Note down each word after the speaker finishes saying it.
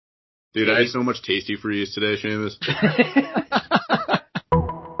Dude, I ate so much Tastee Freez today, Seamus.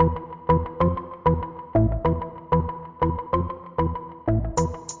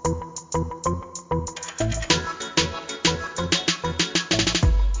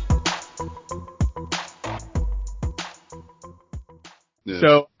 Yeah.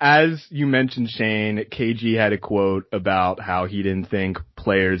 So, as you mentioned, Shane, KG had a quote about how he didn't think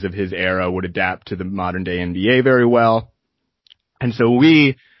players of his era would adapt to the modern day NBA very well. And so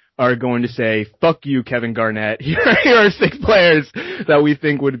we are going to say, fuck you, Kevin Garnett. Here are 6 players that we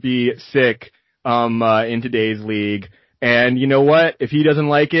think would be sick, in today's league. And you know what? If he doesn't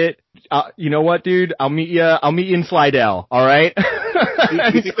like it, you know what, dude? I'll meet you in Slidell. All right? Do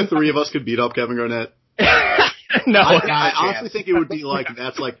you think the 3 of us could beat up Kevin Garnett? No. I honestly think it would be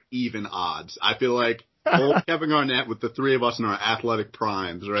that's even odds. I feel like old Kevin Garnett with the 3 of us in our athletic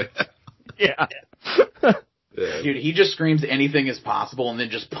primes, right? Yeah. Yeah. Dude, he just screams anything is possible and then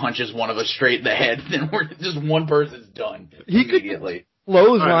just punches one of us straight in the head. Then we're just one person's done immediately.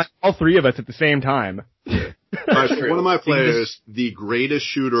 Clothesline all 3 of us at the same time. Right, so one of my players, the greatest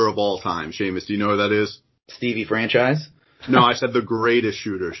shooter of all time, Seamus, do you know who that is? Stevie Franchise? No, I said the greatest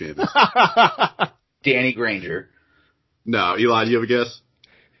shooter, Seamus. Danny Granger. No, Eli, do you have a guess?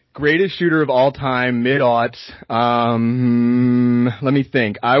 Greatest shooter of all time, mid-aughts. Let me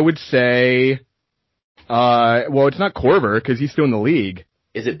think. I would say, well, it's not Korver because he's still in the league.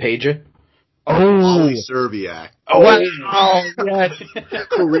 Is it Peja? Wally Serviak. Oh, wow. Yes.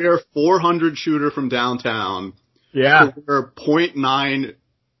 Career 400 shooter from downtown. Yeah. Career .9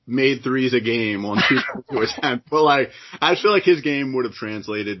 made threes a game on 2 attempts. But I feel like his game would have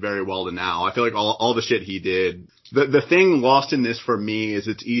translated very well to now. I feel like all the shit he did. The thing lost in this for me is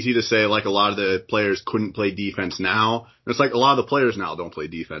it's easy to say a lot of the players couldn't play defense now. It's a lot of the players now don't play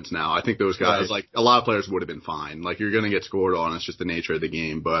defense now. I think those guys, a lot of players would have been fine. You're gonna get scored on. It's just the nature of the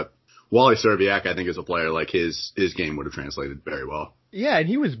game. But Wally Serviak, I think, is a player his game would have translated very well. Yeah, and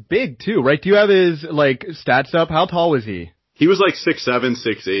he was big too, right? Do you have his stats up? How tall was he? He was 6'7",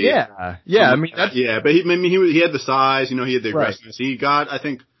 6'8". Yeah. I mean, that's... Yeah, but he had the size, he had the aggressiveness. Right. I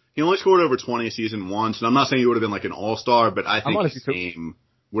think he only scored over 20 a season once, and I'm not saying he would have been an all-star, but I think his game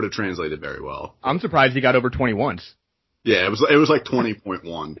would have translated very well. I'm surprised he got over 20 once. Yeah, it was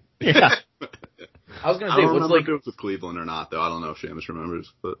 20.1. Yeah. I was gonna say, I don't remember if it was with Cleveland or not, though. I don't know if Seamus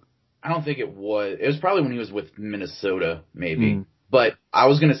remembers, but I don't think it was. It was probably when he was with Minnesota, maybe. But I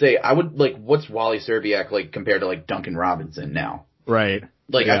was gonna say, I would what's Wally Serviak compared to Duncan Robinson now? Right.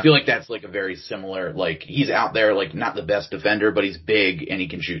 I feel like that's a very similar. He's out there not the best defender, but he's big and he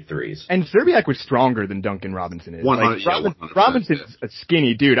can shoot threes. And Serviak was stronger than Duncan Robinson is. 100%. Robinson's a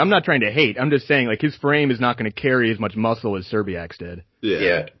skinny dude. I'm not trying to hate. I'm just saying his frame is not going to carry as much muscle as Serviak's did.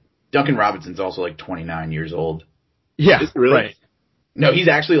 Yeah. Duncan Robinson's also 29 years old. Yeah. Really? Right. No, he's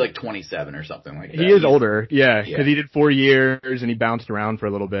actually 27 or something like that. He is older, yeah, because he did 4 years and he bounced around for a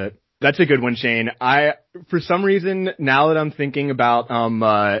little bit. That's a good one, Shane. For some reason, now that I'm thinking about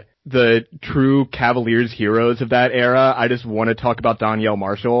the true Cavaliers heroes of that era, I just want to talk about Donyell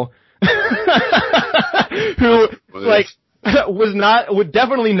Marshall, who would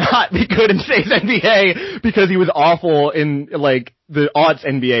definitely not be good in today's NBA because he was awful in the aughts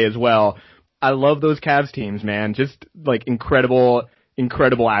NBA as well. I love those Cavs teams, man. Just incredible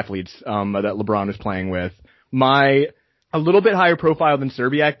athletes that LeBron was playing with. A little bit higher profile than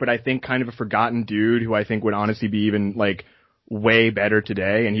Serviak, but I think kind of a forgotten dude who I think would honestly be even way better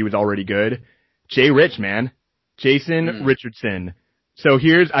today, and he was already good. Jay Rich, man. Jason Richardson. So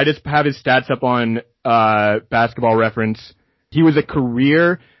I just have his stats up on Basketball Reference. He was a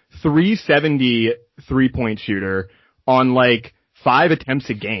career 370 3-point shooter on 5 attempts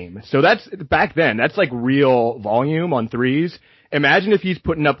a game. So that's back then. That's real volume on threes. Imagine if he's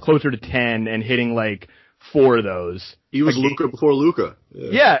putting up closer to 10 and hitting 4 of those. He was Luka before Luka.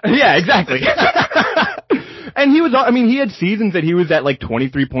 Yeah, exactly. And he had seasons that he was at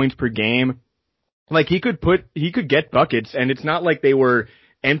 23 points per game. He could get buckets, and it's not like they were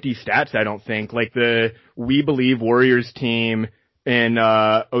empty stats, I don't think. The We Believe Warriors team in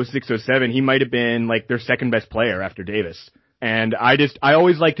 06-07, he might have been their second best player after Davis. And I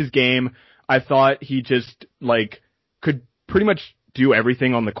always liked his game. I thought he just could pretty much do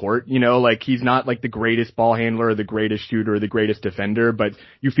everything on the court, he's not the greatest ball handler or the greatest shooter or the greatest defender, but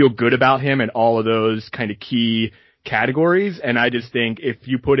you feel good about him in all of those kind of key categories. And I just think if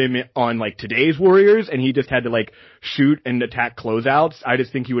you put him on today's Warriors and he just had to shoot and attack closeouts, I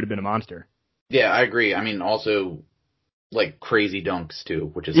just think he would have been a monster. Yeah, I agree. I mean, also crazy dunks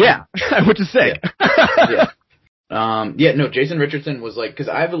too, which is which is sick. Yeah. Jason Richardson was cause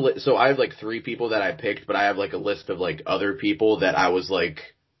I have I have 3 people that I picked, but I have a list of other people that I was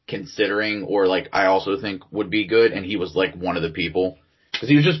considering or like I also think would be good, and he was like one of the people. Because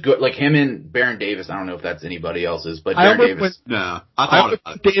he was just good, like him and Baron Davis. I don't know if that's anybody else's, but Baron Davis. No, I thought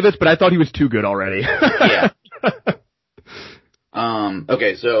about Davis, but I thought he was too good already. Yeah.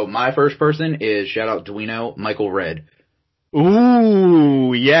 Okay, so my first person is shout out Duino, Michael Redd.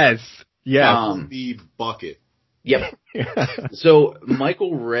 Ooh, yes. the bucket. Yep. So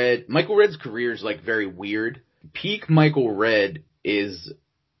Michael Redd's career is like very weird. Peak Michael Redd is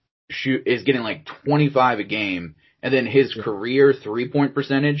getting like 25 a game. And then his career 3-point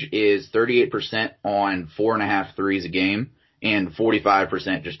percentage is 38% on 4.5 threes a game and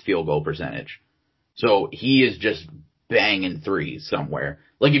 45% just field goal percentage. So he is just banging threes somewhere.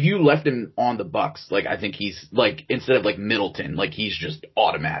 Like if you left him on the Bucks, like I think he's like instead of like Middleton, like he's just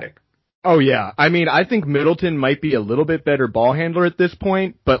automatic. Oh yeah. I mean, I think Middleton might be a little bit better ball handler at this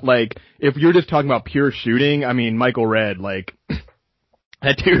point, but like if you're just talking about pure shooting, I mean, Michael Redd, like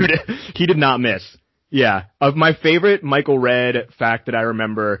that dude, he did not miss. Yeah. Of my favorite Michael Redd fact that I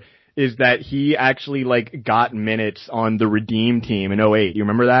remember is that he actually like got minutes on the Redeem team in 08. You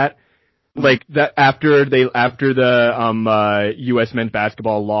remember that? Like that after the US men's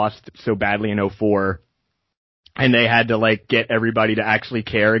basketball lost so badly in 04 and they had to like get everybody to actually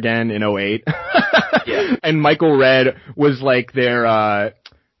care again in 08. Yeah. And Michael Redd was like their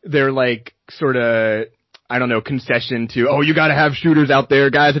like sort of I don't know, concession to, oh, you gotta have shooters out there,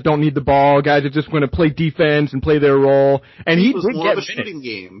 guys that don't need the ball, guys that just want to play defense and play their role. And he was did more get of a shooting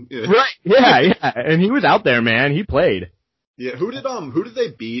game. Yeah. Right, yeah. And he was out there, man. He played. Yeah, who did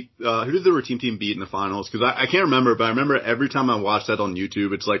they beat, who did the team beat in the finals? Cause I can't remember, but I remember every time I watched that on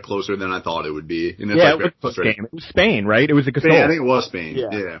YouTube, it's like closer than I thought it would be. And it's yeah, like it was Spain, right? It was a Spain, I think it was Spain.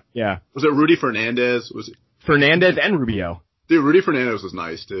 Yeah. Was it Rudy Fernandez? Fernandez and Rubio. Dude, Rudy Fernandez was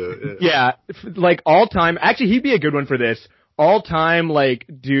nice too. Yeah, like all time. Actually, he'd be a good one for this. All time, like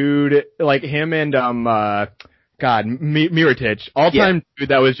dude, like him and Mirotic. All time dude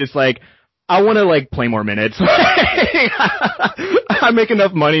that was just like, I want to like play more minutes. I make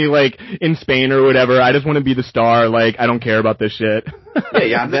enough money like in Spain or whatever. I just want to be the star. Like I don't care about this shit.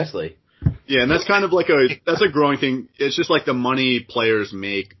 Yeah, Vesely. Yeah, and that's kind of like that's a growing thing. It's just like the money players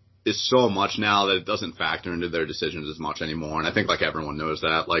make is so much now that it doesn't factor into their decisions as much anymore. And I think like everyone knows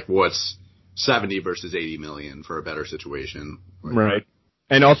that. Like what's 70 versus 80 million for a better situation. Right.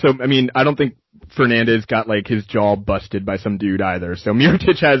 And also, I mean, I don't think Fernandez got like his jaw busted by some dude either. So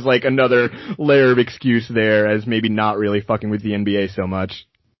Mirotic has like another layer of excuse there as maybe not really fucking with the NBA so much.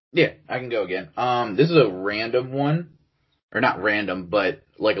 Yeah, I can go again. This is a random one. Or not random, but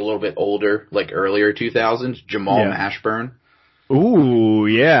like a little bit older, like earlier 2000s, Jamal Mashburn. Ooh,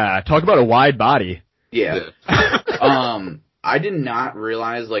 yeah. Talk about a wide body. Yeah. I did not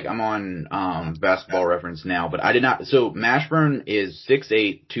realize, like, I'm on Basketball Reference now, but I did not. So Mashburn is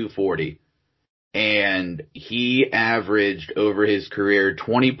 6'8", 240, and he averaged over his career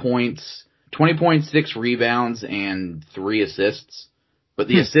 20 points, 6 rebounds, and 3 assists. But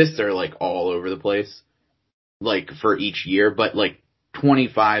the assists are like all over the place, like for each year. But like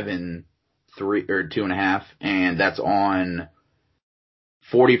 25 and 3 or 2.5, and that's on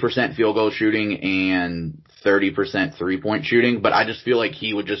 40% field goal shooting and 30% 3-point shooting, but I just feel like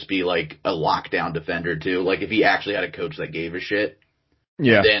he would just be like a lockdown defender too. Like if he actually had a coach that gave a shit.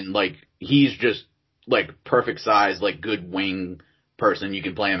 Yeah. Then like he's just like perfect size, like good wing person. You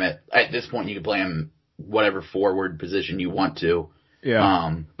can play him at this point you can play him whatever forward position you want to.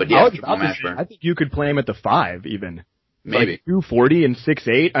 Yeah. But yeah, Jamal Mashburn. I think you could play him at the 5 even. Maybe. Like 240 and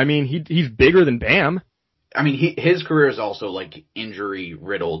 6'8". I mean he's bigger than Bam. I mean, his career is also like injury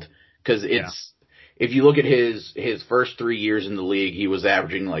riddled because if you look at his first 3 years in the league, he was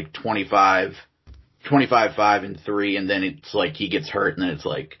averaging like 25, 5, and 3, and then it's like he gets hurt, and then it's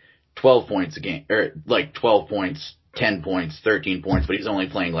like 12 points a game, or like 12 points, 10 points, 13 points, but he's only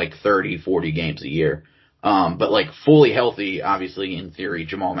playing like 30, 40 games a year. But like fully healthy, obviously in theory,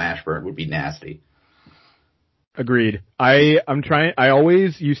 Jamal Mashburn would be nasty. Agreed. I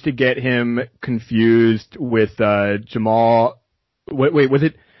always used to get him confused with Jamal. Wait,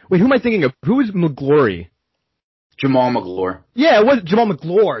 who am I thinking of? Who is McGlory? Jamal McGlure. Yeah, it was Jamal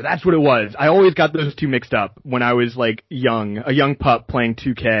McGlure. That's what it was. I always got those two mixed up when I was like a young pup playing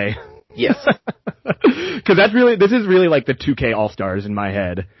 2K. Yes. Cause this is really like the 2K All-Stars in my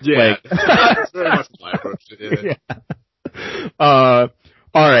head. Yeah. That's very much my approach to it. Yeah.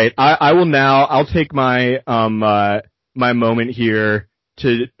 All right, I'll take my my moment here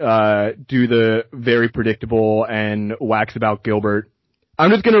to do the very predictable and wax about Gilbert.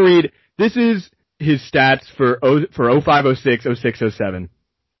 I'm just gonna read. This is his stats for 05, 06, 06, 07.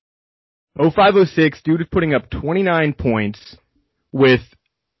 05, 06, dude is putting up 29 points with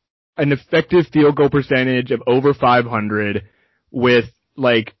an effective field goal percentage of over 500 with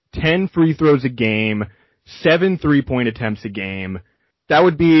like 10 free throws a game, 7 3-point attempts a game, that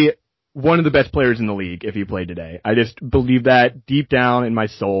would be one of the best players in the league if he played today. I just believe that deep down in my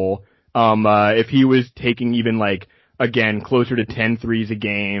soul. If he was taking even like, again, closer to 10 threes a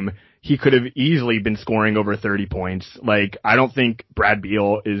game, he could have easily been scoring over 30 points. Like, I don't think Brad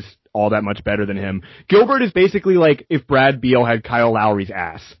Beal is all that much better than him. Gilbert is basically like if Brad Beal had Kyle Lowry's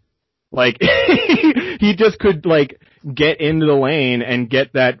ass. Like, he just could like get into the lane and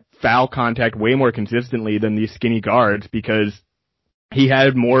get that foul contact way more consistently than these skinny guards because he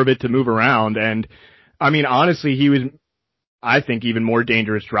had more of it to move around. And I mean, honestly, he was, I think, even more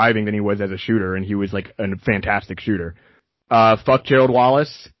dangerous driving than he was as a shooter, and he was like a fantastic shooter. Fuck Gerald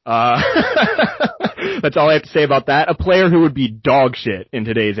Wallace. That's all I have to say about that. A player who would be dog shit in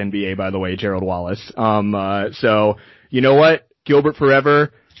today's NBA, by the way, Gerald Wallace. So, you know what? Gilbert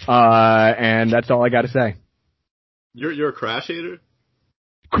forever. And that's all I gotta say. You're a Crash hater?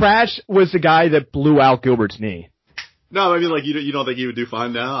 Crash was the guy that blew out Gilbert's knee. No, I mean, like, you don't think he would do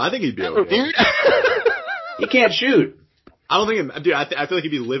fine now? I think he'd be okay. He can't shoot. I don't think, dude, I feel like he'd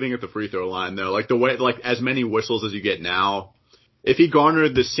be living at the free throw line, though. Like, the way, like, as many whistles as you get now, if he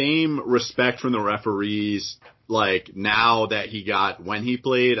garnered the same respect from the referees, like, now that he got when he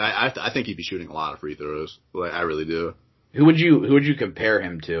played, I think he'd be shooting a lot of free throws. Like, I really do. Who would you compare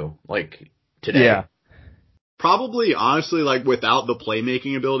him to, like, today? Yeah. Probably, honestly, like, without the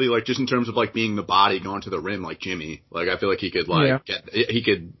playmaking ability, like, just in terms of, like, being the body going to the rim, like Jimmy. Like, I feel like he could, like,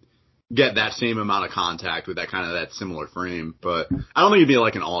 get that same amount of contact with that similar frame. But I don't think he'd be,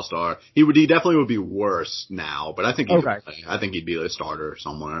 like, an all-star. He definitely would be worse now, but I think he'd be a starter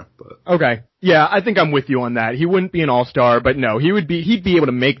somewhere. But Okay. Yeah, I think I'm with you on that. He wouldn't be an all-star, but no, he'd be able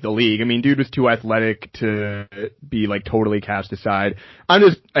to make the league. I mean, dude was too athletic to be, like, totally cast aside. I'm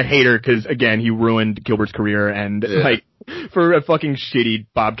just a hater because, again, he ruined Gilbert's career and, like, for a fucking shitty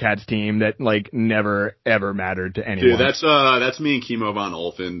Bobcats team that, like, never, ever mattered to anyone. Dude, that's me and Kimo Von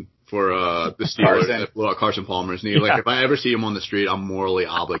Olfen for, the Steelers that blew out Carson Palmer's knee. Like, if I ever see him on the street, I'm morally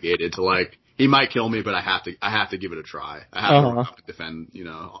obligated to, like, he might kill me, but I have to give it a try. I have to defend,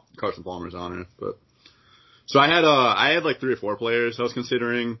 Carson Palmer's honor. But so I had like 3 or 4 players I was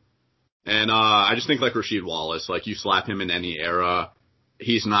considering, and I just think like Rasheed Wallace, like you slap him in any era,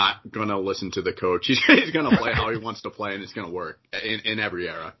 he's not gonna listen to the coach. He's gonna play how he wants to play, and it's gonna work in every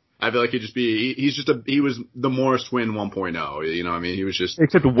era. I feel like he was the Morris Twin 1.0. You know what I mean? He was just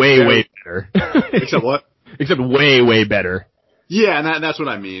except way better. Except what? Except way better. Yeah, and that's what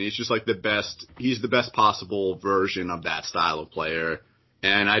I mean. He's just like he's the best possible version of that style of player.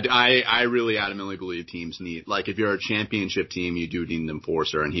 And I really adamantly believe teams need, like, if you're a championship team, you do need an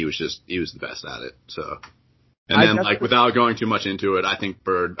enforcer, and he was the best at it, so. And then, like, without going too much into it, I think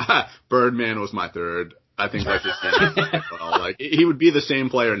Birdman was my third. I think, like, his game, well, like, he would be the same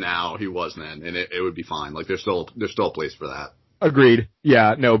player now he was then, and it would be fine. Like, there's still a place for that. Agreed.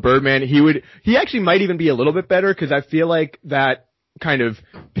 Yeah, no, Birdman, he actually might even be a little bit better because I feel like that kind of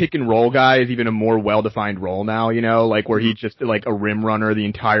pick and roll guy is even a more well-defined role now, like where he's just like a rim runner the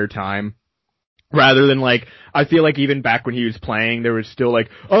entire time. Rather than like, I feel like even back when he was playing, there was still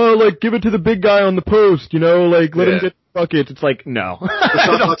like, oh, like give it to the big guy on the post, like let him get buckets. It's like, no. 9,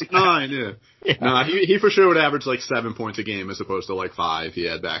 yeah. No, he for sure would average like 7 points a game as opposed to like 5 he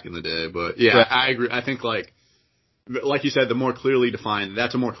had back in the day. But yeah, I agree. I think like you said, that's a more clearly defined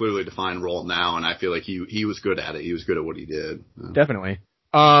role now, and I feel like he was good at it. He was good at what he did. Definitely.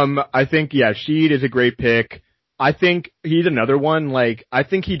 I think, Sheed is a great pick. I think he's another one, like, I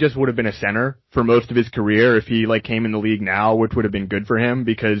think he just would have been a center for most of his career if he, like, came in the league now, which would have been good for him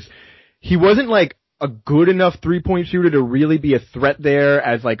because he wasn't, like, a good enough 3-point shooter to really be a threat there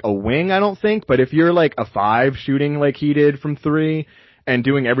as, like, a wing, I don't think. But if you're, like, a 5 shooting like he did from 3, and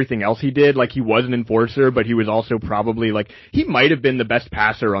doing everything else he did, like he was an enforcer, but he was also probably like, he might have been the best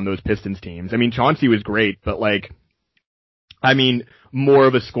passer on those Pistons teams. I mean, Chauncey was great, but like, I mean, more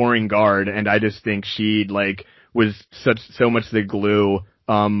of a scoring guard, and I just think Sheed, like, was so much the glue,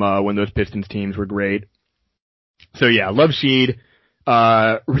 when those Pistons teams were great. So yeah, love Sheed,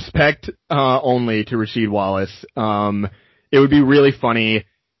 respect, only to Rasheed Wallace. It would be really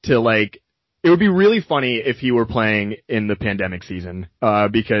funny if he were playing in the pandemic season,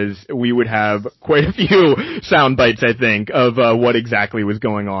 because we would have quite a few sound bites, I think, of what exactly was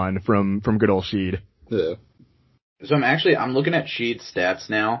going on from good old Sheed. Yeah. So I'm looking at Sheed's stats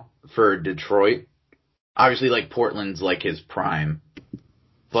now for Detroit. Obviously, like, Portland's like his prime.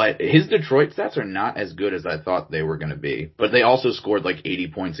 But his Detroit stats are not as good as I thought they were going to be. But they also scored like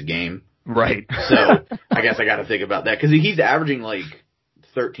 80 points a game. Right. So I guess I got to think about that, because he's averaging like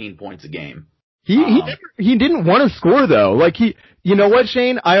 13 points a game. He didn't want to score though. Like you know what,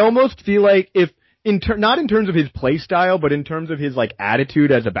 Shane? I almost feel like if not in terms of his play style, but in terms of his like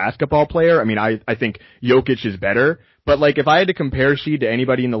attitude as a basketball player. I mean, I think Jokic is better, but like if I had to compare Sheed to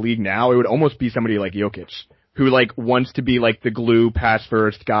anybody in the league now, it would almost be somebody like Jokic, who like wants to be like the glue pass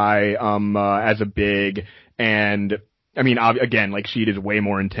first guy, as a big. And I mean, again, like Sheed is way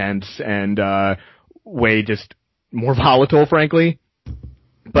more intense and, way just more volatile, frankly.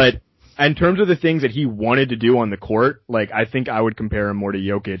 But in terms of the things that he wanted to do on the court, like I think I would compare him more to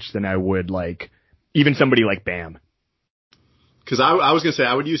Jokic than I would like even somebody like Bam. Cause I was gonna say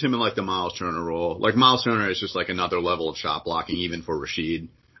I would use him in like the Miles Turner role. Like Miles Turner is just like another level of shot blocking even for Rasheed.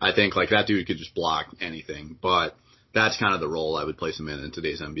 I think like that dude could just block anything, but that's kind of the role I would place him in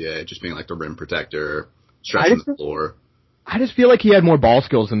today's NBA, just being like the rim protector, stretching the floor. I just feel like he had more ball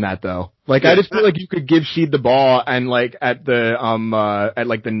skills than that though. Like I just feel like you could give Sheed the ball and like at the at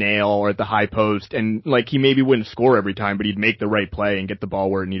like the nail or at the high post and like he maybe wouldn't score every time, but he'd make the right play and get the ball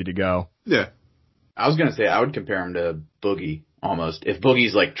where it needed to go. Yeah. I was gonna say I would compare him to Boogie almost, if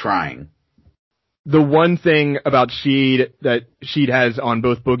Boogie's like trying. The one thing about Sheed that Sheed has on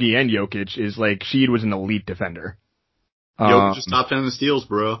both Boogie and Jokic is like Sheed was an elite defender. Jokic just top 10 in the steals,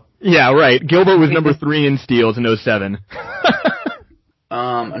 bro. Yeah, right. Gilbert was number 3 in steals in 07.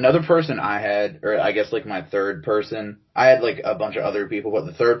 Another person I had, or I guess like my third person, I had like a bunch of other people, but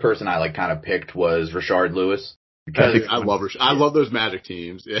the third person I like kind of picked was Rashard Lewis. I love those Magic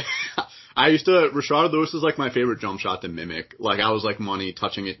teams. Yeah. Rashard Lewis is like my favorite jump shot to mimic. Like I was like money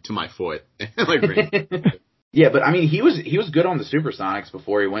touching it to my foot. Like, yeah, but I mean, he was good on the Supersonics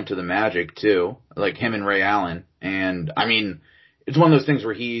before he went to the Magic too. Like him and Ray Allen. And I mean, it's one of those things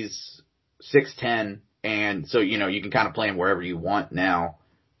where he's 6'10", and so, you know, you can kind of play him wherever you want now,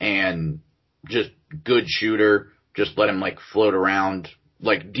 and just good shooter, just let him like float around,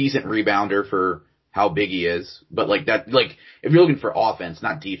 like decent rebounder for how big he is, but like that, like if you're looking for offense,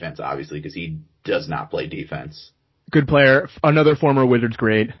 not defense, obviously, because he does not play defense. Good player, another former Wizards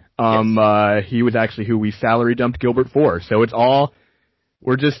great. Yes. He was actually who we salary dumped Gilbert for, so it's all,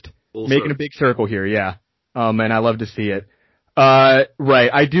 we're just making a big circle here, yeah. And I love to see it. Right,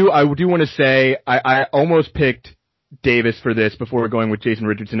 I do want to say, I almost picked Davis for this before going with Jason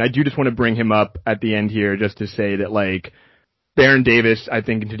Richardson. I do just want to bring him up at the end here just to say that like, Baron Davis, I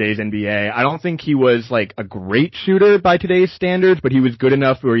think in today's NBA, I don't think he was like a great shooter by today's standards, but he was good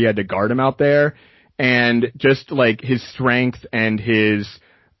enough where you had to guard him out there. And just like his strength and his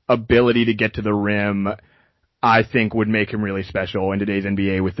ability to get to the rim, I think would make him really special in today's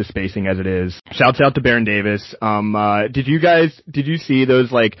NBA with the spacing as it is. Shouts out to Baron Davis. Did you see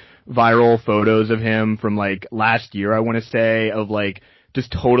those like viral photos of him from like last year, I want to say, of like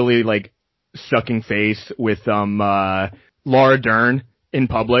just totally like sucking face with, Laura Dern in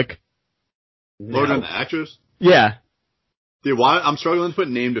public? Laura Dern, the actress? Yeah. Dude, why? I'm struggling to put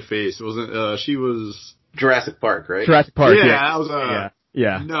name to face. It wasn't, she was Jurassic Park, right? Jurassic Park, yeah. Yeah, I was,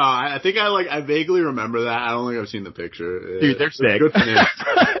 yeah. No, I think I vaguely remember that. I don't think I've seen the picture. Dude, they're sick. Good for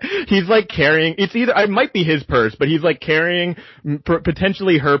him. He's like carrying, it might be his purse, but he's like carrying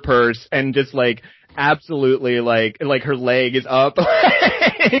potentially her purse and just like absolutely like her leg is up.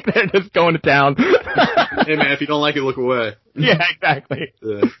 They're just going to town. Hey man, if you don't like it, look away. Yeah, exactly.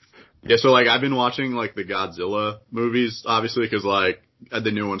 Yeah, so like I've been watching like the Godzilla movies, obviously, because like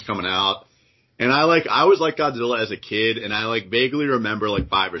the new one's coming out. And I always liked Godzilla as a kid, and I like vaguely remember like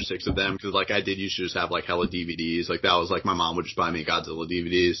 5 or 6 of them, because like I did used to just have like hella DVDs. Like that was like my mom would just buy me Godzilla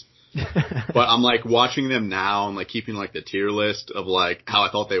DVDs. But I'm like watching them now and like keeping like the tier list of like how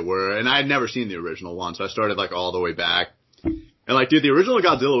I thought they were. And I had never seen the original one, so I started like all the way back. And like, dude, the original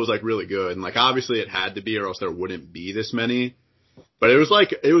Godzilla was like really good. And like obviously it had to be, or else there wouldn't be this many. But it was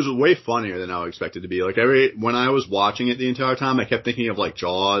way funnier than I expected it to be. Like when I was watching it the entire time, I kept thinking of like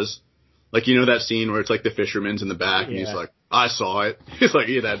Jaws. Like, you know that scene where it's like the fisherman's in the back and he's like, I saw it. He's like,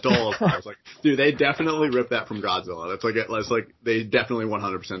 yeah, that doll. I was like, dude, they definitely ripped that from Godzilla. That's like, they definitely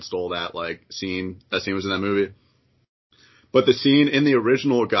 100% stole that like scene. That scene was in that movie. But the scene in the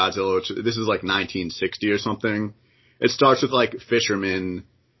original Godzilla, which this is like 1960 or something, it starts with like fishermen.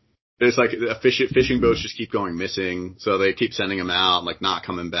 It's like fishing boats just keep going missing. So they keep sending them out and like not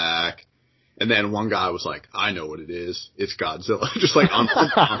coming back. And then one guy was like, I know what it is. It's Godzilla. Just like on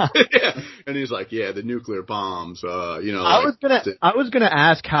yeah. And he's like, yeah, the nuclear bombs, you know. I was gonna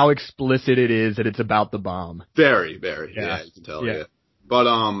ask how explicit it is that it's about the bomb. Very, very. Yeah, you can tell, yeah. But,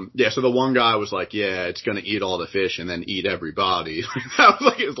 so the one guy was like, yeah, it's gonna eat all the fish and then eat everybody. That was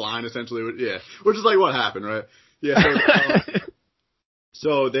like his line essentially. Yeah. Which is like what happened, right? Yeah. So,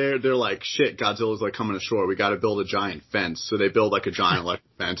 So they're like, shit, Godzilla's like coming ashore. We got to build a giant fence. So they build like a giant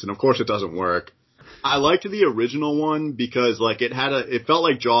electric fence, and of course it doesn't work. I liked the original one because like it felt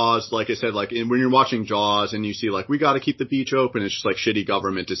like Jaws. Like I said, like when you're watching Jaws and you see like we got to keep the beach open, it's just like shitty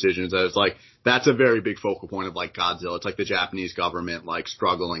government decisions. That it's like that's a very big focal point of like Godzilla. It's like the Japanese government like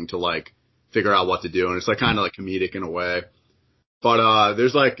struggling to like figure out what to do, and it's like kind of like comedic in a way. But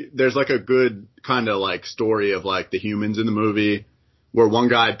there's like a good kind of like story of like the humans in the movie. Where one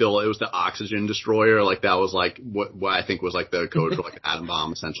guy built, it was the oxygen destroyer, like that was like what I think was like the code for like the atom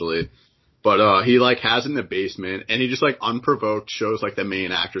bomb essentially. But he like has it in the basement, and he just like unprovoked shows like the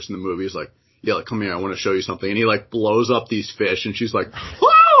main actress in the movie is like, yeah, like come here, I want to show you something, and he like blows up these fish, and she's like,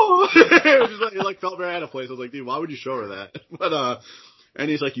 whoa! It like felt very out of place. I was like, dude, why would you show her that? But and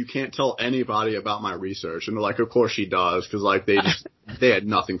he's like, you can't tell anybody about my research, and they're like, of course she does, because like they had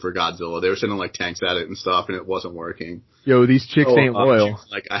nothing for Godzilla. They were sending like tanks at it and stuff, and it wasn't working. Yo, these chicks ain't loyal.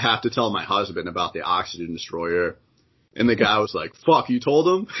 Like, I have to tell my husband about the oxygen destroyer. And the guy was like, fuck, you told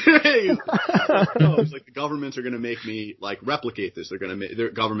him? He's like, the governments are going to make me, like, replicate this.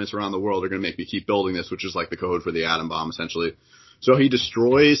 Their governments around the world are going to make me keep building this, which is like the code for the atom bomb, essentially. So he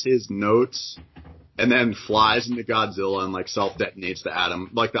destroys his notes and then flies into Godzilla and, like, self-detonates the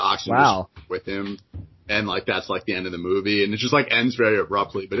atom, like, the oxygen with him. And, like, that's, like, the end of the movie. And it just, like, ends very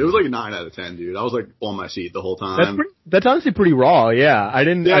abruptly. But it was, like, a 9 out of 10, dude. I was, like, on my seat the whole time. That's honestly pretty raw, yeah.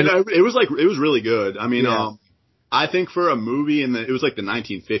 It was really good. I mean, I think for a movie it was, like, the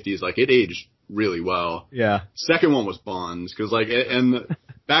 1950s, like, it aged really well. Yeah. Second one was Bonds. Because, like,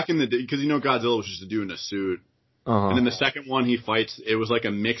 back in the day, because, you know, Godzilla was just a dude in a suit. Uh-huh. And then the second one he fights, it was, like,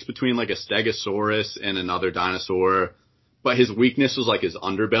 a mix between, like, a Stegosaurus and another dinosaur. But his weakness was, like, his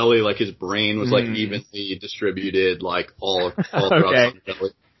underbelly. Like, his brain was, like, evenly distributed, like, all throughout his underbelly.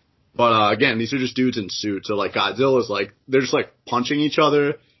 But, again, these are just dudes in suits. So, like, Godzilla's, like, they're just, like, punching each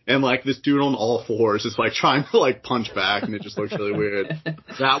other. And, like, this dude on all fours is, like, trying to, like, punch back. And it just looks really weird.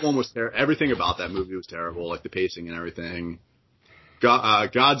 That one was terrible. Everything about that movie was terrible. Like, the pacing and everything.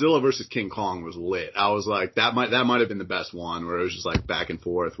 Godzilla versus King Kong was lit. I was like, that might have been the best one, where it was just, like, back and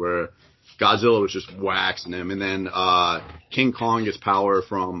forth, where Godzilla was just waxing him, and then King Kong gets power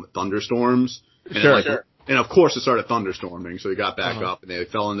from thunderstorms. And and of course it started thunderstorming, so he got back up, and they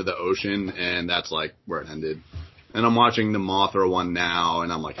fell into the ocean, and that's like where it ended. And I'm watching the Mothra one now,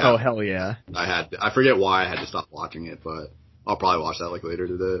 and I'm like, oh hell yeah! I forget why I had to stop watching it, but I'll probably watch that like later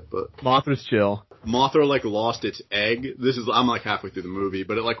today. But Mothra's chill. Mothra like lost its egg. I'm like halfway through the movie,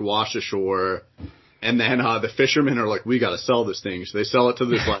 but it like washed ashore. And then the fishermen are like, we gotta sell this thing. So they sell it to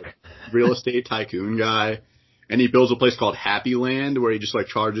this like real estate tycoon guy. And he builds a place called Happy Land, where he just like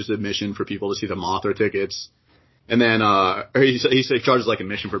charges admission for people to see the Mothra tickets. And then he charges like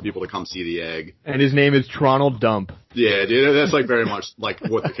admission for people to come see the egg. And his name is Tronald Dump. Yeah, dude, that's like very much like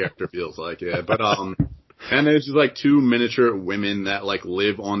what the character feels like, yeah. But and there's just like two miniature women that like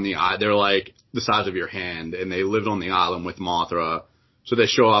live on the island. They're like the size of your hand, and they lived on the island with Mothra. So they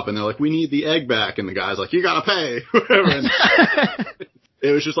show up and they're like, we need the egg back. And the guy's like, you gotta pay. Whatever. It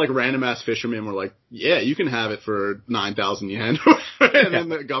was just like random ass fishermen were like, yeah, you can have it for 9,000 yen. And then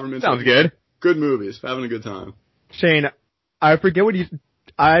the government sounds good. Good movies. Having a good time. Shane, I forget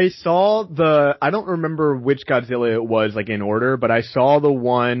I saw I don't remember which Godzilla it was like in order, but I saw the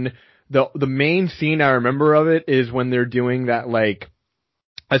one, the main scene I remember of it is when they're doing that like,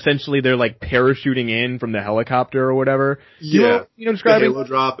 essentially, they're like parachuting in from the helicopter or whatever. Yeah, you know, describing the Halo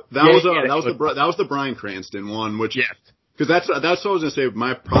drop. That was the Bryan Cranston one, which because that's what I was gonna say.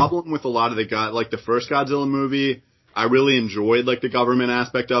 My problem with a lot of the first Godzilla movie, I really enjoyed like the government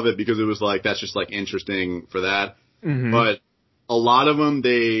aspect of it because it was like that's just like interesting for that. Mm-hmm. But a lot of them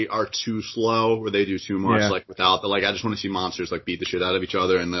they are too slow, or they do too much like without I just want to see monsters like beat the shit out of each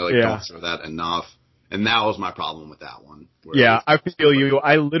other, and they like don't show that enough. And that was my problem with that one. Yeah, I feel you.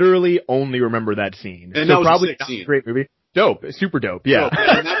 I literally only remember that scene. And so that was probably a sick scene. Great movie. Dope. Super dope. Yeah. Dope.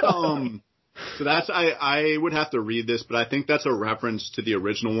 And that, so that's, I would have to read this, but I think that's a reference to the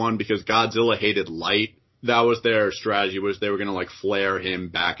original one because Godzilla hated light. That was their strategy, was they were going to like flare him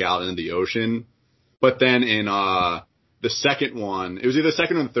back out into the ocean. But then in, the second one, it was either the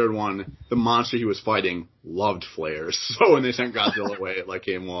second or the third one, the monster he was fighting loved flares. So when they sent Godzilla away, it like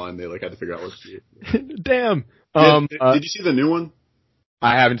came on, they like had to figure out what to do. Damn. Did you see the new one?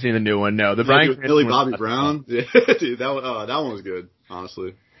 I haven't seen the new one, no. The Brian Millie Bobby Brown? Yeah, dude, that one was good,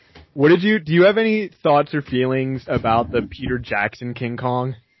 honestly. Do you have any thoughts or feelings about the Peter Jackson King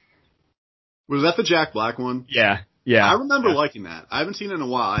Kong? Was that the Jack Black one? Yeah. Yeah. I remember liking that. I haven't seen it in a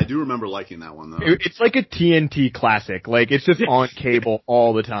while. I do remember liking that one though. It's like a TNT classic. Like, it's just on cable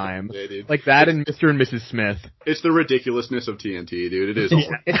all the time. Yeah, dude. Like that and Mr. and Mrs. Smith. It's the ridiculousness of TNT, dude. It is.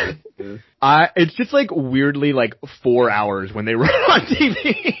 It's just like weirdly like 4 hours when they run on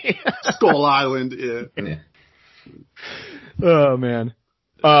TV. Skull Island, yeah. Oh man.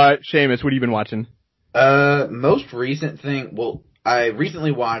 Seamus, what have you been watching? Most recent thing, well, I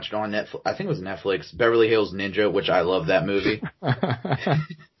recently watched on Netflix, I think it was Netflix, Beverly Hills Ninja, which I love that movie.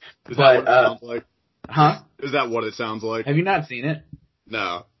 Is that what it sounds like? Huh? Is that what it sounds like? Have you not seen it?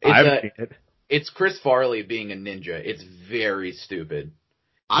 No. I haven't seen it. It's Chris Farley being a ninja. It's very stupid.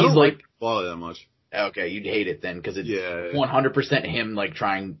 I don't like Farley that much. Okay, you'd hate it then, because it's Yeah. 100% him, like,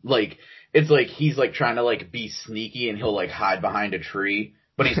 trying, like, it's like he's, like, trying to, like, be sneaky and he'll, like, hide behind a tree,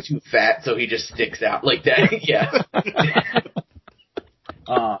 but he's too fat, so he just sticks out like that. Yeah.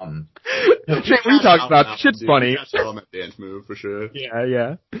 Shit, we talked about shit's funny. That's an element dance move for sure.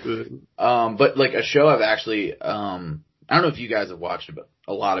 Yeah. But like a show I've actually, I don't know if you guys have watched it, but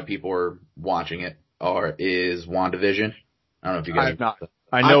a lot of people are watching it, is WandaVision. I don't know if you guys have not.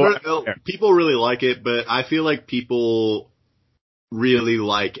 I know people really like it, but I feel like people really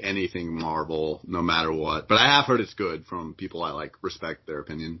like anything Marvel, no matter what. But I have heard it's good from people I like, respect their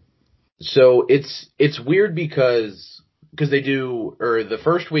opinion. So it's weird because they do, or the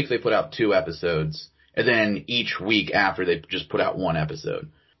first week they put out 2 episodes, and then each week after they just put out 1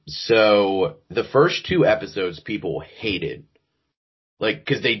 episode. So the first 2 episodes people hated. Like,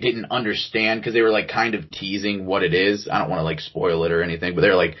 cause they didn't understand, cause they were like kind of teasing what it is. I don't want to like spoil it or anything, but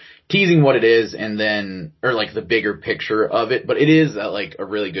they're like teasing what it is and then, or like the bigger picture of it. But it is like a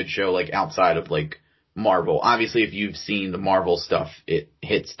really good show, like outside of like Marvel. Obviously, if you've seen the Marvel stuff, it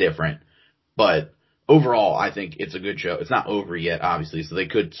hits different. But overall, I think it's a good show. It's not over yet, obviously, so they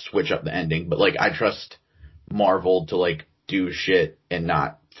could switch up the ending. But like, I trust Marvel to like do shit and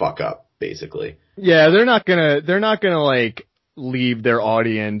not fuck up, basically. Yeah, they're not gonna like leave their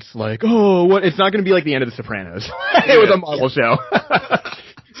audience like, oh, what? It's not gonna be like the end of The Sopranos. It was a Marvel show.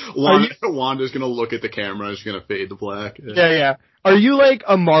 Wanda's gonna look at the camera, she's gonna fade to black. Yeah. Are you like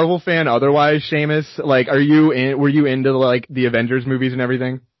a Marvel fan otherwise, Seamus? Like, were you into like the Avengers movies and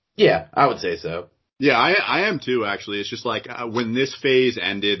everything? Yeah, I would say so. Yeah, I am too, actually. It's just like, when this phase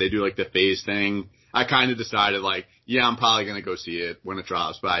ended, they do like the phase thing. I kind of decided like, yeah, I'm probably gonna go see it when it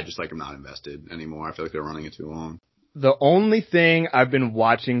drops, but I just like, I'm not invested anymore. I feel like they're running it too long. The only thing I've been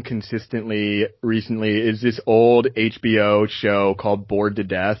watching consistently recently is this old HBO show called Bored to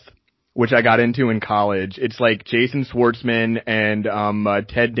Death, which I got into in college. It's like Jason Schwartzman and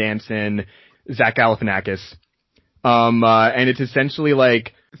Ted Danson, Zach Galifianakis. And it's essentially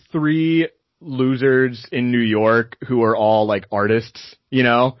like 3 losers in New York who are all like artists, you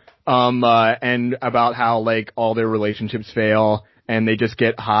know? And about how like all their relationships fail and they just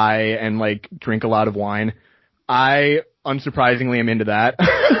get high and like drink a lot of wine. I, unsurprisingly, am into that.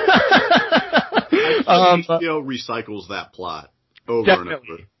 HBO recycles that plot over and over.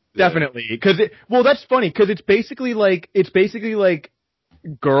 Yeah. Definitely. That's funny, cause it's basically like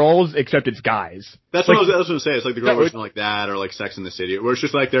girls, except it's guys. That's like, what I was going to say. It's like the girl version like that, or like Sex and the City, where it's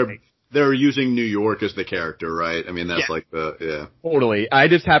just like they're using New York as the character, right? I mean, that's like Totally. I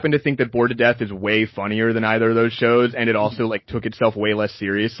just happen to think that Bored to Death is way funnier than either of those shows, and it also like took itself way less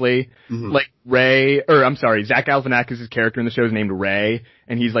seriously. Mm-hmm. Like Zach Galifianakis' character in the show is named Ray,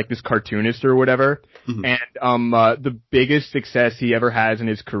 and he's like this cartoonist or whatever. Mm-hmm. And the biggest success he ever has in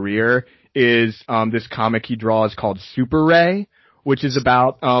his career is this comic he draws called Super Ray, which is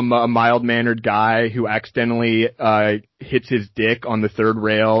about a mild-mannered guy who accidentally hits his dick on the 3rd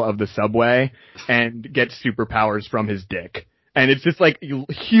rail of the subway and gets superpowers from his dick. And it's just like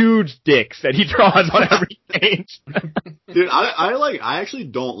huge dicks that he draws on every page. Dude, I actually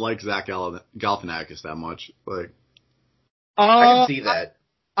don't like Zach Galifianakis that much. Like, I can see that.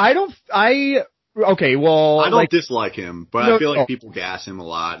 Okay, well, I don't dislike him, but I feel like people gas him a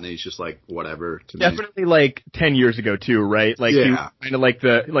lot, and he's just like whatever to me. Definitely like 10 years ago too, right? Like he was kind of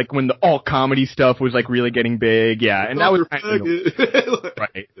like when the alt comedy stuff was like really getting big, yeah, and that was kind of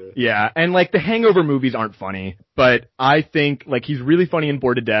right, yeah, and like the Hangover movies aren't funny, but I think like he's really funny in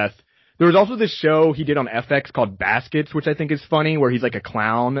Bored to Death. There was also this show he did on FX called Baskets, which I think is funny, where he's like a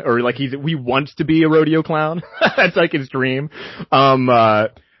clown, or like he wants to be a rodeo clown. That's like his dream.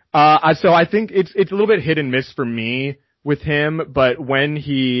 So I think it's a little bit hit and miss for me with him, but when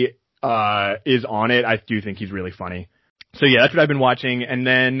he is on it, I do think he's really funny. So yeah, that's what I've been watching. And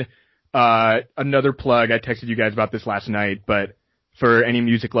then another plug, I texted you guys about this last night, but for any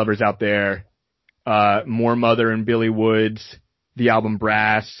music lovers out there, More Mother and Billy Woods, the album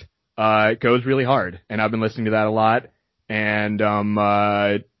Brass, goes really hard, and I've been listening to that a lot. And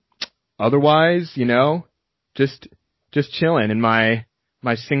otherwise, just chilling in my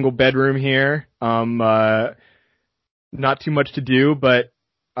single bedroom here. Not too much to do, but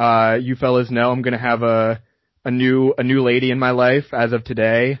you fellas know I'm gonna have a new lady in my life as of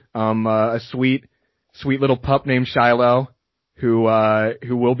today. A sweet little pup named Shiloh, who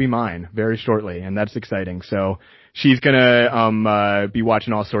will be mine very shortly, and that's exciting. So she's gonna be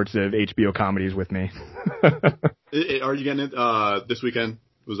watching all sorts of HBO comedies with me. Are you getting it this weekend?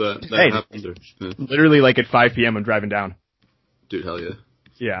 Was that happened? Or? Literally, like at 5 p.m. I'm driving down. Dude, hell yeah.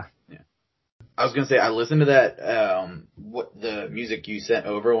 Yeah. I was gonna say I listened to that the music you sent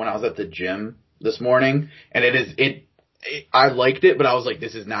over when I was at the gym this morning, and I liked it, but I was like,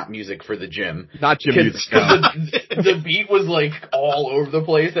 this is not music for the gym. Not gym music. The beat was like all over the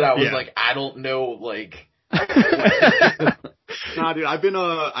place, and I was like, I don't know, like. Nah, dude, I have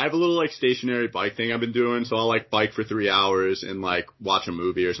a little like stationary bike thing I've been doing, so I'll like bike for 3 hours and like watch a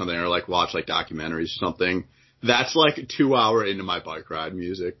movie or something, or like watch like documentaries or something. That's like 2 hour into my bike ride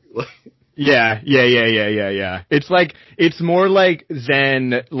music. Yeah. It's more like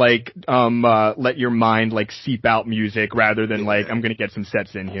Zen, like, let your mind like seep out music rather than like, I'm gonna get some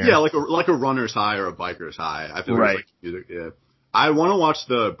sets in here. Yeah, like a runner's high or a biker's high. I feel like it's like music, yeah. I want to watch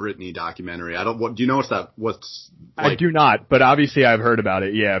the Britney documentary. do you know what's like? I do not, but obviously I've heard about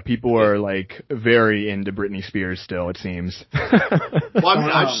it. Yeah, people are like very into Britney Spears still, it seems. Well,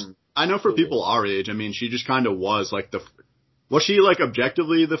 I mean, I know for people our age, I mean, she just kind of was like was she like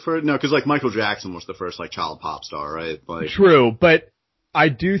objectively the first? No, because like Michael Jackson was the first like child pop star, right? Like, true, but I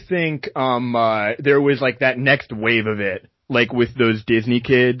do think there was like that next wave of it, like with those Disney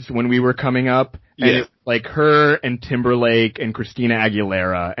kids when we were coming up. And yeah. Like her and Timberlake and Christina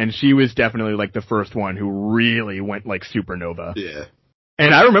Aguilera, and she was definitely like the first one who really went like supernova. Yeah.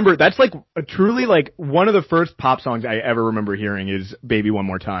 And I remember that's like truly like one of the first pop songs I ever remember hearing is Baby One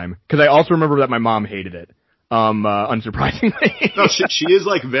More Time. Cause I also remember that my mom hated it. Unsurprisingly. No, she is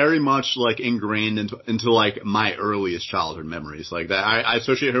like very much like ingrained into like my earliest childhood memories. Like that, I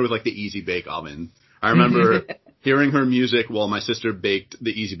associate her with like the Easy Bake Oven. I remember hearing her music while my sister baked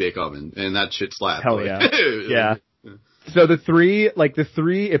the Easy Bake Oven, and that shit slapped. Hell yeah. Yeah. So the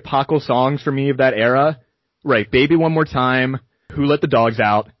three epochal songs for me of that era, right, Baby One More Time, Who Let the Dogs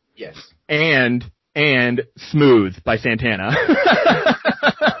Out? Yes. And Smooth by Santana.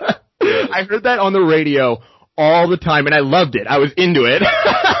 I heard that on the radio all the time, and I loved it. I was into it.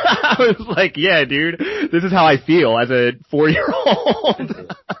 I was like, yeah, dude, this is how I feel as a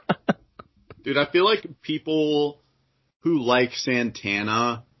 4-year-old. Dude, I feel like people who like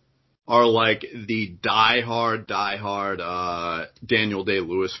Santana are like the diehard Daniel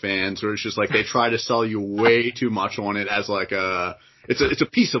Day-Lewis fans, or it's just like they try to sell you way too much on it as like it's a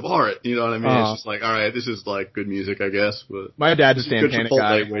piece of art, you know what I mean? It's just like, all right, this is like good music, I guess. But my dad's a Santana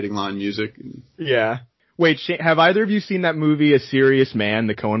guy. Waiting line music. Yeah. Wait, have either of you seen that movie, A Serious Man,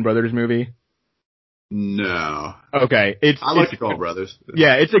 the Coen Brothers movie? No. Okay. I like the Coen Brothers.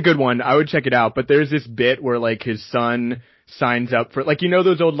 Yeah, it's a good one. I would check it out. But there's this bit where like his son signs up for like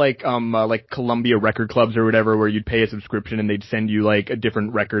those old like Columbia record clubs or whatever where you'd pay a subscription and they'd send you like a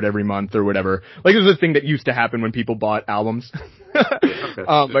different record every month or whatever. Like it was a thing that used to happen when people bought albums. Okay.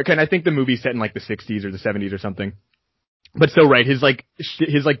 But I think the movie's set in like the 60s or the 70s or something. But so right, his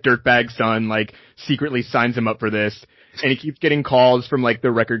dirtbag son like secretly signs him up for this, and he keeps getting calls from like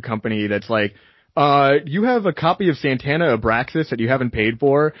the record company that's like, you have a copy of Santana Abraxas that you haven't paid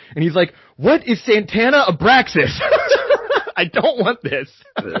for? And he's like, what is Santana Abraxas? I don't want this.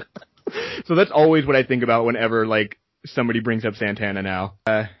 So that's always what I think about whenever like somebody brings up Santana now.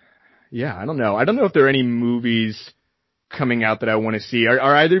 Yeah, I don't know. I don't know if there are any movies coming out that I want to see.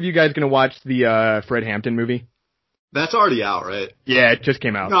 Are either of you guys going to watch the Fred Hampton movie? That's already out, right? Yeah, it just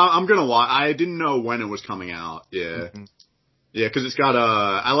came out. No, I'm going to watch. I didn't know when it was coming out. Yeah. Mm-hmm. Yeah, because it's got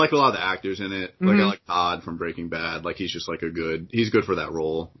I like a lot of the actors in it. Like I like Todd from Breaking Bad. Like he's just like he's good for that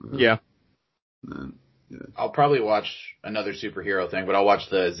role. Yeah. Yeah. I'll probably watch another superhero thing, but I'll watch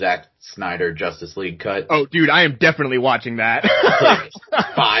the Zack Snyder Justice League cut. Oh, dude, I am definitely watching that. Like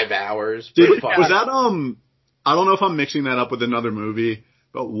 5 hours. Dude, was that I don't know if I'm mixing that up with another movie,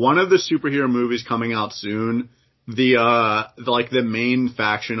 but one of the superhero movies coming out soon. The main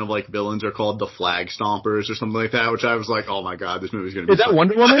faction of like villains are called the Flag Stompers or something like that, which I was like, oh my god, this movie's gonna be. Is that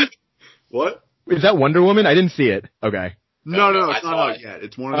Wonder Woman? What? Is that Wonder Woman? I didn't see it. Okay. No, it's not out yet.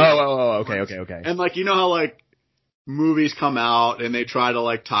 It's one of those. Okay. And like, you know how like movies come out and they try to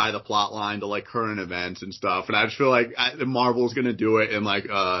like tie the plot line to like current events and stuff, and I just feel like Marvel's gonna do it in like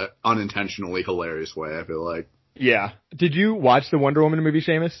unintentionally hilarious way. I feel like. Yeah. Did you watch the Wonder Woman movie,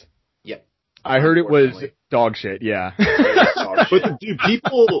 Seamus? I heard it was dog shit. Yeah. Dog shit. But dude,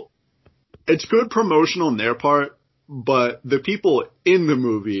 people, it's good promotion on their part, but the people in the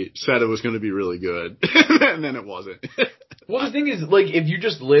movie said it was going to be really good, and then it wasn't. Well, the thing is, like, if you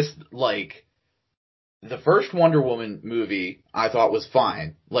just list, like, the first Wonder Woman movie, I thought was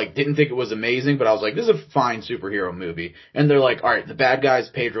fine. Like, didn't think it was amazing, but I was like, this is a fine superhero movie. And they're like, alright, the bad guy's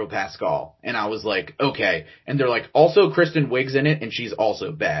Pedro Pascal. And I was like, okay. And they're like, also Kristen Wiig's in it, and she's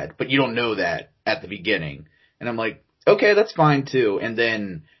also bad. But you don't know that at the beginning. And I'm like, okay, that's fine too. And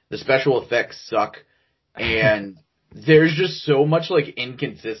then the special effects suck. And there's just so much, like,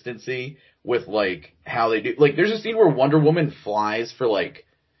 inconsistency with, like, how they do. Like, there's a scene where Wonder Woman flies for, like,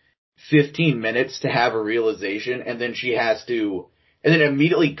 15 minutes to have a realization, and then she has to, and then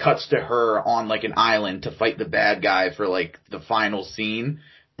immediately cuts to her on, like, an island to fight the bad guy for, like, the final scene.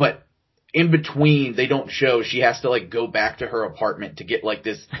 But in between, they don't show, she has to, like, go back to her apartment to get, like,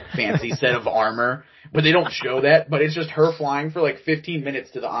 this fancy set of armor. But they don't show that, but it's just her flying for, like, 15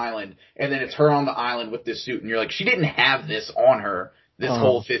 minutes to the island, and then it's her on the island with this suit, and you're like, she didn't have this on her this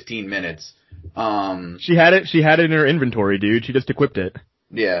whole 15 minutes. She had it in her inventory, dude. She just equipped it.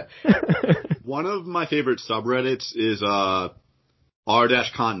 Yeah. One of my favorite subreddits is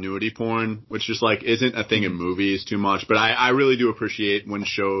r-continuity porn, which just, like, isn't a thing in movies too much, but I really do appreciate when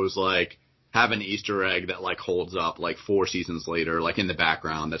shows, like, have an Easter egg that, like, holds up, like, 4 seasons later, like, in the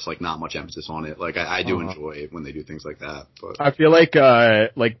background. That's, like, not much emphasis on it. Like, I do enjoy it when they do things like that. But I feel like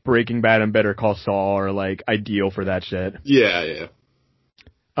Breaking Bad and Better Call Saul are, like, ideal for that shit. yeah.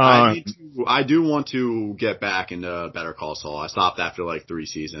 I do want to get back into Better Call Saul. I stopped after, like, 3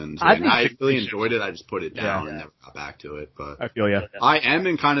 seasons. I really enjoyed it. I just put it down and never got back to it. But I feel ya. I am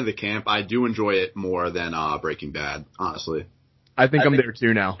in kind of the camp. I do enjoy it more than Breaking Bad, honestly. I think I'm there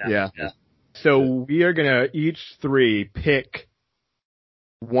too now. Yeah. So we are gonna each 3 pick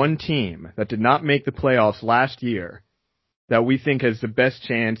one team that did not make the playoffs last year that we think has the best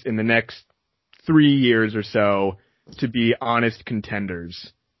chance in the next 3 years or so to be honest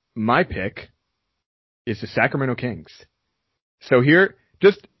contenders. My pick is the Sacramento Kings. So here,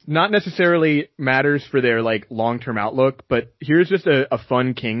 just not necessarily matters for their, like, long-term outlook, but here's just a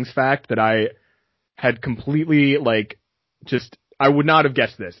fun Kings fact that I had completely, like, I would not have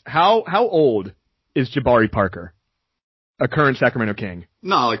guessed this. How old is Jabari Parker, a current Sacramento King?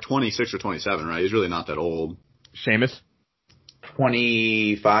 No, like 26 or 27, right? He's really not that old. Seamus?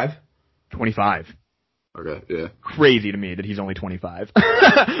 25? 25. Okay, yeah. Crazy to me that he's only 25.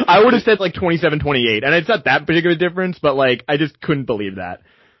 I would have said, like, 27, 28, and it's not that big of a difference, but, like, I just couldn't believe that.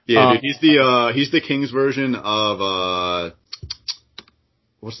 Yeah, dude, he's the Kings version of,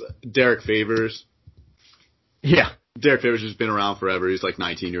 Derek Favors. Yeah. Derek Favors has been around forever. He's like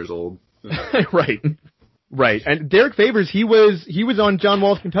 19 years old. Right. And Derek Favors, he was on John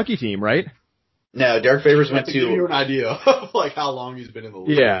Wall's Kentucky team, right? No, Derek Favors went to give you an idea of, like, how long he's been in the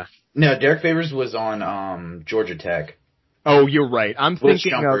league. Yeah. No, Derek Favors was on Georgia Tech. Oh, you're right. I'm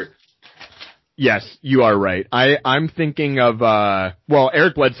thinking of. Yes, you are right. I'm thinking of.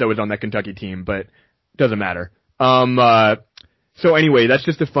 Eric Bledsoe was on that Kentucky team, but doesn't matter. So anyway, that's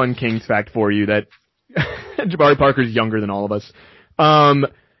just a fun Kings fact for you that Jabari Parker's younger than all of us.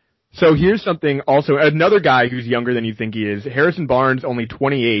 So here's something also. Another guy who's younger than you think he is. Harrison Barnes, only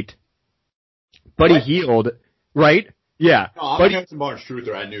 28. Buddy Hield, right? Yeah. No, I'm a Harrison Barnes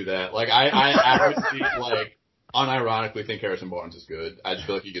truther. I knew that. Like, I actually, like, unironically think Harrison Barnes is good. I just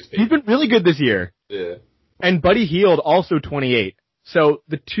feel like he gets paid. He's been really good this year. Yeah. And Buddy Hield, also 28. So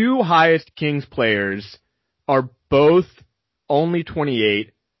the 2 highest Kings players are both only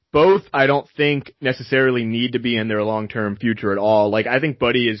 28. Both, I don't think, necessarily need to be in their long-term future at all. Like, I think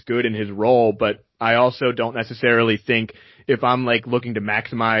Buddy is good in his role, but I also don't necessarily think if I'm, like, looking to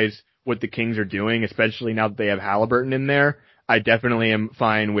maximize what the Kings are doing, especially now that they have Halliburton in there, I definitely am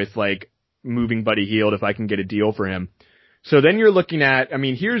fine with, like, moving Buddy Hield if I can get a deal for him. So then you're looking at,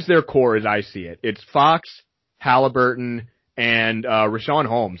 here's their core as I see it. It's Fox, Halliburton, and Rashawn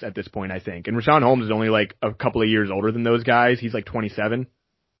Holmes at this point, I think. And Rashawn Holmes is only, like, a couple of years older than those guys. He's, like, 27.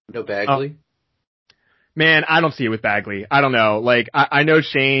 No Bagley? Man, I don't see it with Bagley. I don't know. Like, I know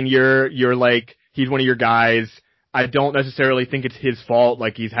Shane, you're like, he's one of your guys. I don't necessarily think it's his fault.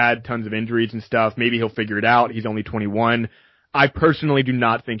 Like, he's had tons of injuries and stuff. Maybe he'll figure it out. He's only 21. I personally do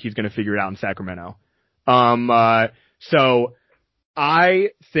not think he's going to figure it out in Sacramento. So I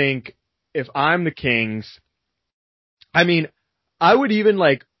think if I'm the Kings, I would even,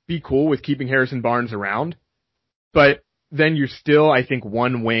 like, be cool with keeping Harrison Barnes around, but then you're still, I think,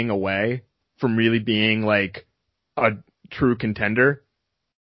 one wing away from really being, like, a true contender.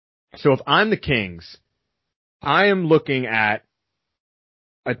 So if I'm the Kings, I am looking at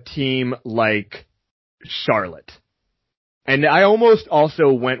a team like Charlotte. And I almost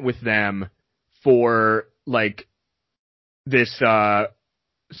also went with them for like this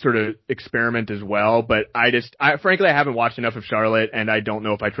sort of experiment as well, but frankly I haven't watched enough of Charlotte and I don't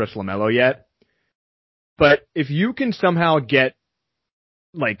know if I trust LaMelo yet. But if you can somehow get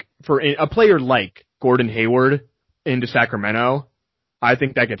like for a player like Gordon Hayward into Sacramento, I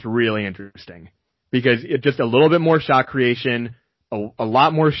think that gets really interesting because it's just a little bit more shot creation, a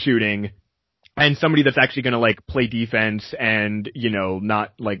lot more shooting, and somebody that's actually going to like play defense and, you know,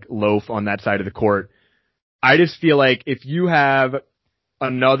 not like loaf on that side of the court. I just feel like if you have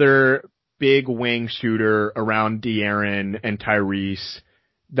another big wing shooter around De'Aaron and Tyrese,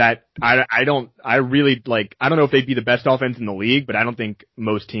 that I don't know if they'd be the best offense in the league, but I don't think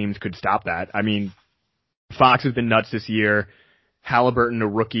most teams could stop that. I mean, Fox has been nuts this year. Halliburton, a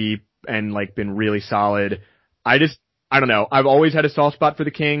rookie, and like been really solid. I don't know. I've always had a soft spot for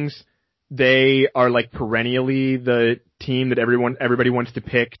the Kings. They are like perennially the team that everybody wants to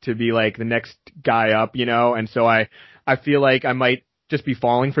pick to be like the next guy up, you know, and so I feel like I might just be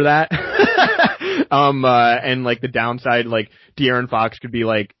falling for that. And like the downside, like De'Aaron Fox could be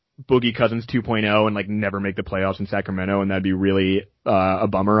like Boogie Cousins 2.0 and like never make the playoffs in Sacramento, and that'd be really a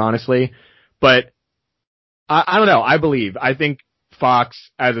bummer, honestly. But I don't know. I think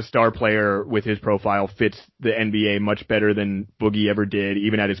Fox as a star player with his profile fits the NBA much better than Boogie ever did,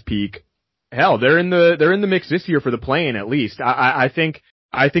 even at his peak. Hell, they're in the mix this year for the play-in at least. I think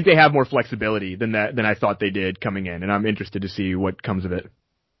they have more flexibility than I thought they did coming in, and I'm interested to see what comes of it.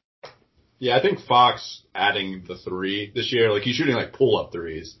 Yeah, I think Fox adding the 3 this year, like he's shooting like pull-up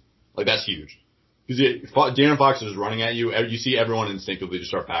threes, like that's huge. Because De'Aaron Fox is running at you, you see everyone instinctively just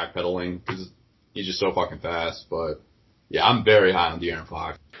start backpedaling because he's just so fucking fast. But yeah, I'm very high on De'Aaron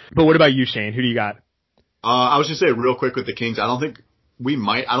Fox. But what about you, Shane? Who do you got? I was just say real quick with the Kings, I don't think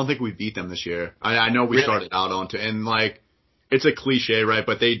we beat them this year. I know we started out on to, and like, it's a cliche, right?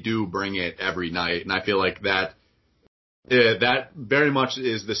 But they do bring it every night. And I feel like that very much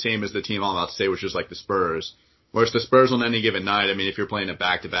is the same as the team I'm about to say, which is like the Spurs. Whereas the Spurs on any given night, I mean, if you're playing a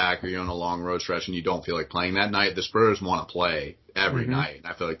back-to-back or you're on a long road stretch and you don't feel like playing that night, the Spurs want to play every night. And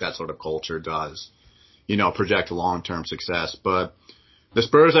I feel like that sort of culture does, you know, project long-term success. But the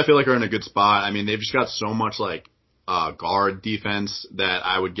Spurs, I feel like, are in a good spot. I mean, they've just got so much like guard defense that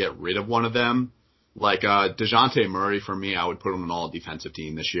I would get rid of one of them. Like DeJounte Murray, for me, I would put him on all defensive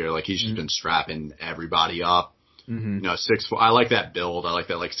team this year. Like he's just been strapping everybody up. You know, 6'4". I like that build. I like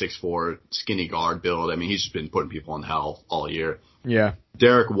that like 6'4" skinny guard build. I mean, he's just been putting people in hell all year. Yeah.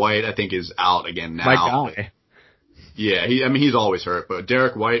 Derek White, I think, is out again now. My guy. Yeah, he's always hurt. But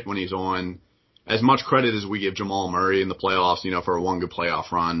Derek White, when he's on, as much credit as we give Jamal Murray in the playoffs, you know, for one good playoff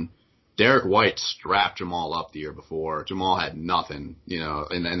run, Derek White strapped Jamal up the year before. Jamal had nothing, you know,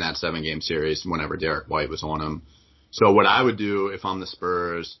 in that 7-game series whenever Derek White was on him. So what I would do if I'm the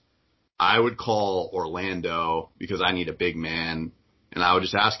Spurs, I would call Orlando because I need a big man, and I would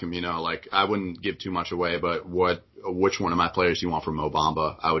just ask him, you know, like I wouldn't give too much away, but which one of my players do you want for Mo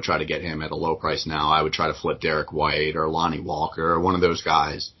Bamba? I would try to get him at a low price now. I would try to flip Derek White or Lonnie Walker or one of those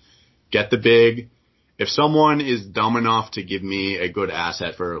guys. Get the big. If someone is dumb enough to give me a good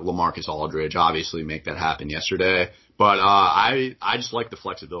asset for LaMarcus Aldridge, obviously make that happen yesterday. But I just like the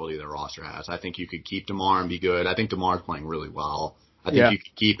flexibility their roster has. I think you could keep DeMar and be good. I think DeMar's playing really well. I think you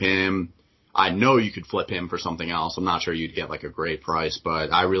could keep him. I know you could flip him for something else. I'm not sure you'd get like a great price,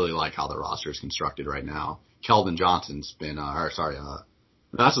 but I really like how the roster is constructed right now. Keldon Johnson's been,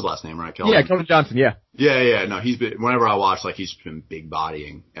 that's his last name, right? Keldon? Yeah, Keldon Johnson, yeah. Yeah. No, he's been, whenever I watch, like he's been big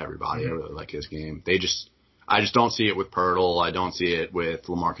bodying everybody. I really like his game. I just don't see it with Pirtle. I don't see it with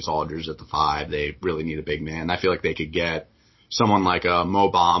LaMarcus Aldridge at the 5. They really need a big man. I feel like they could get someone like Mo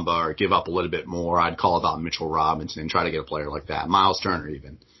Bamba or give up a little bit more. I'd call about Mitchell Robinson and try to get a player like that. Miles Turner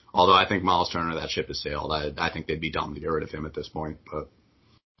even. Although I think Miles Turner, that ship has sailed. I think they'd be dumb to get rid of him at this point. But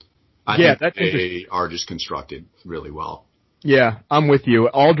I think they are just constructed really well. Yeah, I'm with you.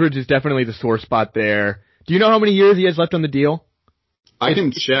 Aldridge is definitely the sore spot there. Do you know how many years he has left on the deal? I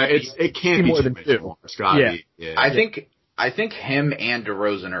can check. It can't be more than 2 more. It's gotta be. Yeah. I think him and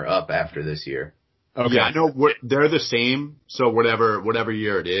DeRozan are up after this year. Okay. Yeah, no, they're the same. So whatever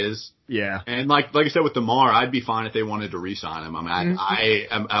year it is. Yeah. And like I said with DeMar, I'd be fine if they wanted to re-sign him. I mean,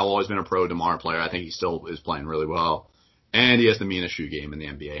 I've always been a pro DeMar player. I think he still is playing really well, and he has the meanest shoe game in the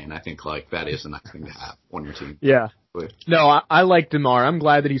NBA. And I think like that is a nice thing to have on your team. Yeah. But, no, I like DeMar. I'm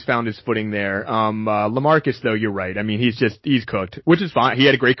glad that he's found his footing there. LaMarcus, though, you're right. I mean, he's cooked, which is fine. He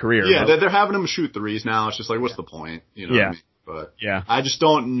had a great career. Yeah, they're having him shoot threes now. It's just like, what's the point? You know what I mean? But I just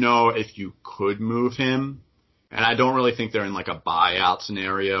don't know if you could move him. And I don't really think they're in like a buyout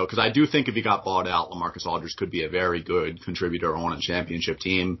scenario, because I do think if he got bought out, LaMarcus Aldridge could be a very good contributor on a championship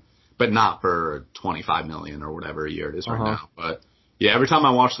team, but not for $25 million or whatever a year it is right now. But yeah, every time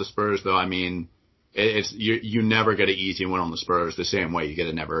I watch the Spurs, though, I mean, you never get an easy win on the Spurs the same way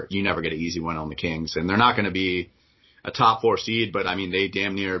you never get an easy win on the Kings, and they're not going to be a top 4 seed, but I mean, they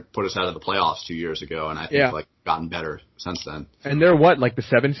damn near put us out of the playoffs 2 years ago, and I think like gotten better since then. And they're like the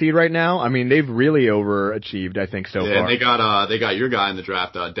 7 seed right now? I mean, they've really overachieved, I think, so far. And they got your guy in the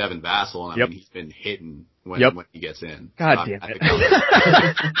draft, Devin Vassell, and I mean, he's been hitting when he gets in. God damn it.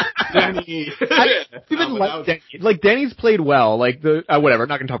 Denny. I even like Denny. Like, Denny's played well. Like, whatever, I'm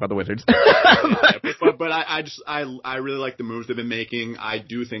not gonna talk about the Wizards. but I really like the moves they've been making. I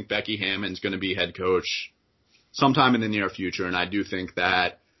do think Becky Hammond's gonna be head coach sometime in the near future, and I do think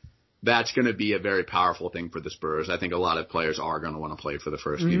that's going to be a very powerful thing for the Spurs. I think a lot of players are going to want to play for the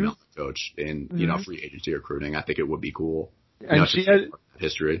first female coach in, free agency recruiting. I think it would be cool. And she has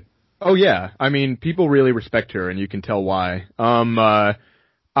history. Oh yeah. I mean, people really respect her, and you can tell why.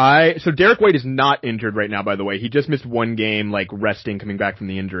 So Derek White is not injured right now, by the way. He just missed 1 game, like, resting, coming back from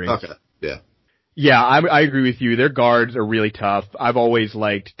the injury. Okay. Yeah. Yeah, I agree with you. Their guards are really tough. I've always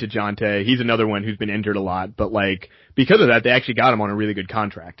liked DeJounte. He's another one who's been injured a lot, but like, because of that, they actually got him on a really good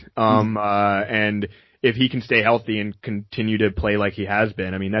contract. And if he can stay healthy and continue to play like he has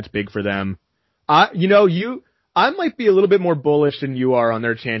been, I mean, that's big for them. I might be a little bit more bullish than you are on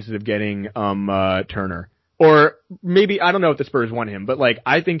their chances of getting, Turner. Or maybe, I don't know if the Spurs want him, but like,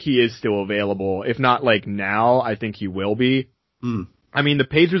 I think he is still available. If not like now, I think he will be. I mean, the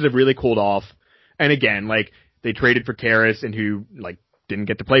Pacers have really cooled off. And again, like, they traded for Karras, and who, like, didn't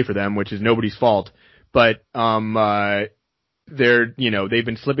get to play for them, which is nobody's fault. But, they've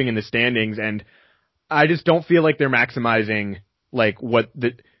been slipping in the standings, and I just don't feel like they're maximizing, like, what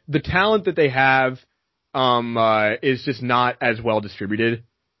the talent that they have, is just not as well distributed,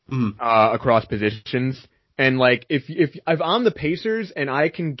 across positions. And like, if I'm the Pacers and I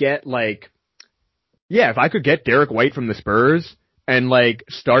can get like, if I could get Derek White from the Spurs, and like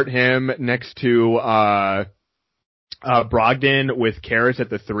start him next to Brogdon with Karras at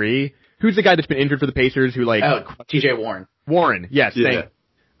the 3. Who's the guy that's been injured for the Pacers? Who like TJ Warren. Warren, yes, yeah.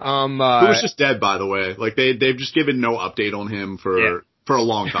 Who was just dead, by the way. Like they've just given no update on him for a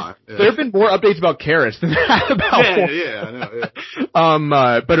long time. Yeah. There have been more updates about Karras than that about I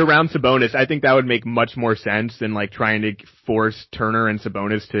know. But around Sabonis, I think that would make much more sense than like trying to force Turner and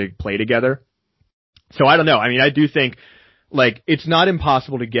Sabonis to play together. So I don't know. I mean, I do think, like, it's not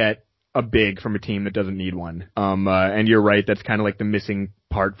impossible to get a big from a team that doesn't need one. And you're right, that's kind of like the missing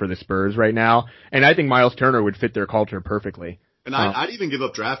part for the Spurs right now. And I think Miles Turner would fit their culture perfectly. And I'd even give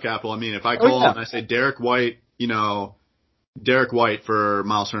up draft capital. I mean, if I call him and I say Derek White for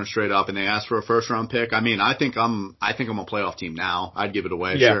Miles Turner straight up, and they ask for a first round pick, I mean, I think I'm a playoff team now. I'd give it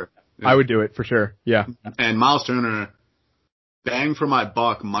away. Yeah. Sure. Yeah. I would do it for sure. Yeah. And Miles Turner, bang for my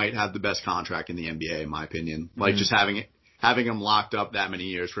buck, might have the best contract in the NBA, in my opinion. Like, just having him locked up that many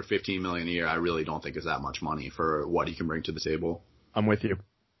years for $15 million a year, I really don't think is that much money for what he can bring to the table. I'm with you.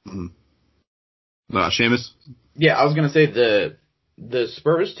 Seamus? Yeah, I was gonna say the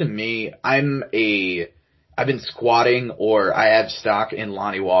Spurs, to me, I've been squatting, or I have stock in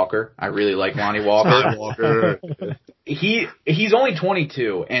Lonnie Walker. I really like Lonnie Walker. He's only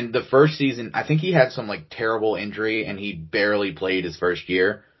 22, and the first season, I think he had some like terrible injury, and he barely played his first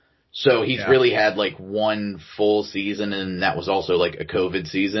year. So he's really had like 1 full season, and that was also like a COVID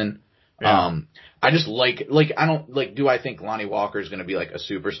season. Yeah. I just do I think Lonnie Walker is going to be like a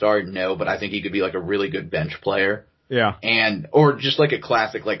superstar? No, but I think he could be like a really good bench player. Yeah. Or just like a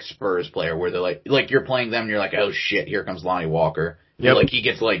classic like Spurs player where they're like you're playing them and you're like, oh shit, here comes Lonnie Walker. Yep. Like he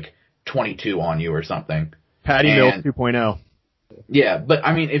gets like 22 on you or something. Patty Mills 2.0. Yeah, but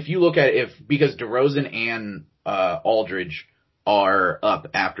I mean, if you look at because DeRozan and Aldridge are up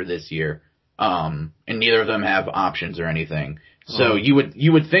after this year, and neither of them have options or anything. So you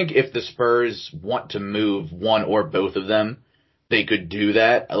would think if the Spurs want to move one or both of them, they could do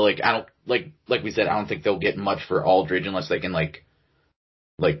that. Like we said, I don't think they'll get much for Aldridge unless they can like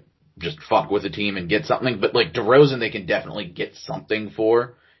just fuck with the team and get something. But like DeRozan, they can definitely get something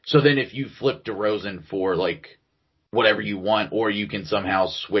for. So then if you flip DeRozan for like whatever you want, or you can somehow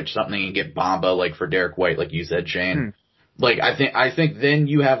switch something and get Bamba like for Derek White, like you said, Shane. Like I think then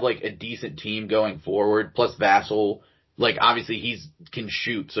you have like a decent team going forward. Plus Vassell, like obviously he can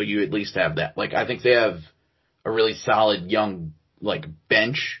shoot, so you at least have that. Like I think they have a really solid young like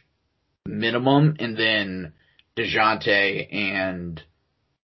bench minimum, and then DeJounte and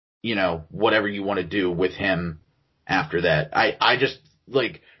whatever you want to do with him after that. I just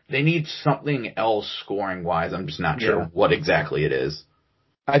like They need something else scoring wise. I'm just not sure what exactly it is.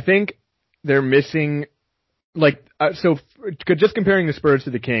 I think they're missing, just comparing the Spurs to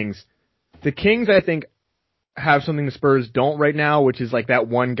the Kings, I think, have something the Spurs don't right now, which is like that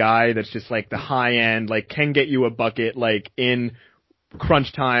one guy that's just like the high end, like can get you a bucket, like in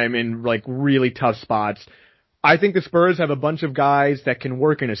crunch time in like really tough spots. I think the Spurs have a bunch of guys that can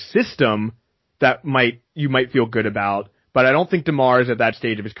work in a system that you might feel good about, but I don't think DeMar is at that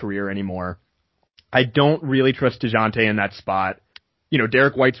stage of his career anymore. I don't really trust DeJounte in that spot. You know,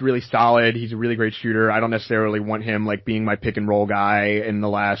 Derek White's really solid. He's a really great shooter. I don't necessarily want him like being my pick and roll guy in the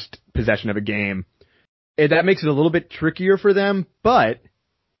last possession of a game. That makes it a little bit trickier for them, but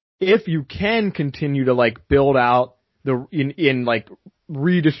if you can continue to like build out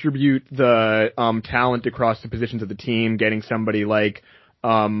redistribute the talent across the positions of the team, getting somebody like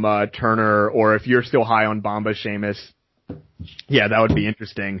Turner, or if you're still high on Bamba, Seamus, yeah, that would be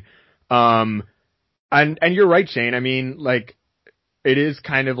interesting. And you're right, Shane. I mean, like, it is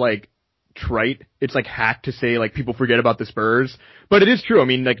kind of like trite. It's like hack to say like people forget about the Spurs, but it is true. I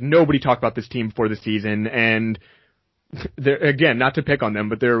mean, like nobody talked about this team before the season, and they're, again, not to pick on them,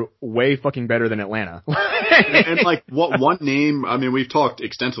 but they're way fucking better than Atlanta. and like what one name, I mean, we've talked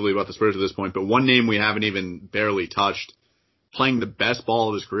extensively about the Spurs at this point, but one name we haven't even barely touched, playing the best ball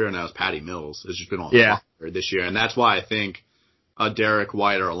of his career now, is Patty Mills. Has just been on fire this year, and that's why I think Derek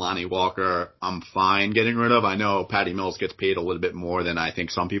White or Alani Walker, I'm fine getting rid of. I know Patty Mills gets paid a little bit more than I think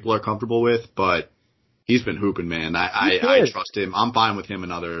some people are comfortable with, but he's been hooping, man. I trust him. I'm fine with him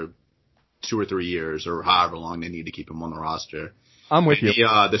another 2 or 3 years or however long they need to keep him on the roster. I'm with you.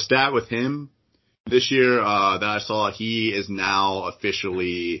 The stat with him this year that I saw, he is now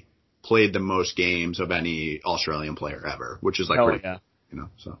officially played the most games of any Australian player ever, which is like pretty, you know.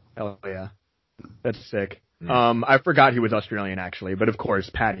 So hell yeah, that's sick. I forgot he was Australian actually, but of course,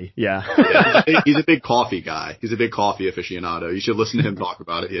 Patty, yeah. He's a big coffee guy. He's a big coffee aficionado. You should listen to him talk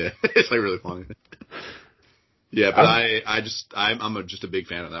about it. Yeah, it's like really funny. Yeah, but I'm just a big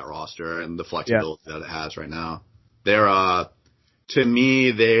fan of that roster and the flexibility that it has right now. They're to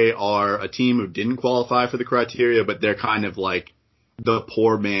me, they are a team who didn't qualify for the criteria, but they're kind of like the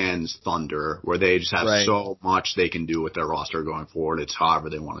poor man's Thunder, where they just have so much they can do with their roster going forward. It's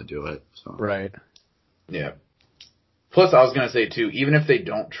however they want to do it. So. Right. Yeah. Plus, I was going to say, too, even if they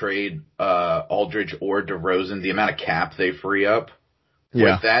don't trade Aldridge or DeRozan, the amount of cap they free up,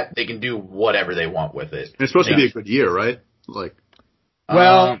 with that, they can do whatever they want with it. It's supposed to be a good year, right? Like,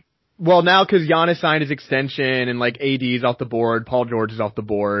 well, now because Giannis signed his extension and, like, AD's off the board, Paul George is off the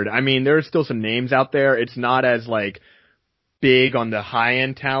board. I mean, there's still some names out there. It's not as, like, big on the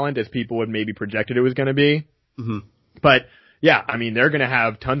high-end talent as people would maybe projected it was going to be. Mm-hmm. But yeah, I mean, they're going to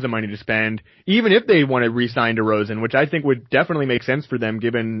have tons of money to spend, even if they want to re-sign DeRozan, which I think would definitely make sense for them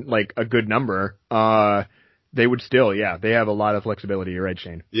given, like, a good number. They would still, they have a lot of flexibility. You're right,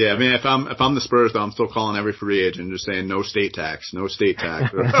 Shane. Yeah, I mean, if I'm the Spurs, though, I'm still calling every free agent and just saying no state tax, or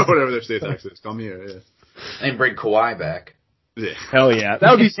whatever their state tax is. Come here, yeah. And bring Kawhi back. Yeah. Hell yeah.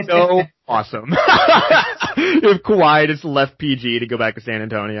 That would be so awesome. If Kawhi just left PG to go back to San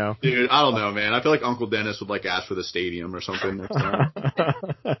Antonio. Dude, I don't know, man. I feel like Uncle Dennis would like ask for the stadium or something next time.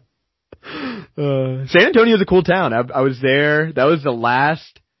 San Antonio's a cool town. I was there. That was the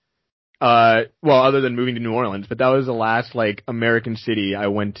last, other than moving to New Orleans, but that was the last, like, American city I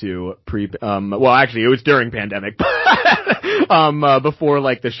went to actually, it was during pandemic, before,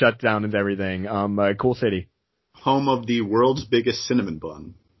 like, the shutdown and everything. Cool city. Home of the world's biggest cinnamon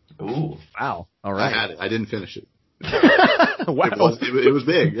bun. Ooh. Wow. All right. I had it. I didn't finish it. Wow. It was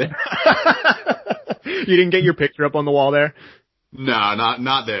big. You didn't get your picture up on the wall there? No,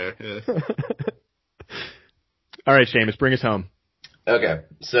 not there. Yeah. All right, Seamus, bring us home. Okay,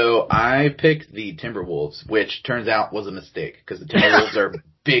 so I picked the Timberwolves, which turns out was a mistake because the Timberwolves are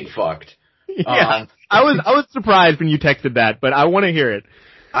big fucked. Yeah, I was surprised when you texted that, but I want to hear it.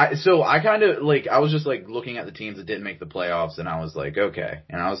 I was just like looking at the teams that didn't make the playoffs, and I was like, okay,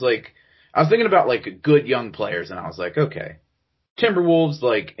 and I was thinking about like good young players, and I was like, okay, Timberwolves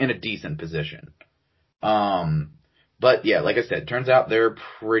like in a decent position. But yeah, like I said, turns out they're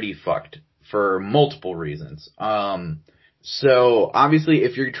pretty fucked for multiple reasons. So obviously,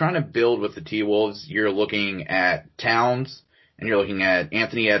 if you're trying to build with the T-Wolves, you're looking at Towns, and you're looking at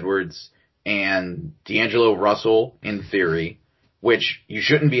Anthony Edwards and D'Angelo Russell in theory, which you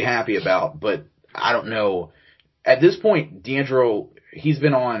shouldn't be happy about, but I don't know. At this point, D'Angelo, he's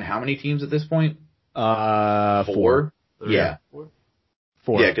been on how many teams at this point? 4. Yeah.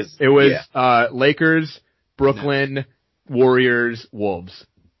 4. Yeah, cause it was, Lakers, Brooklyn, Warriors, Wolves.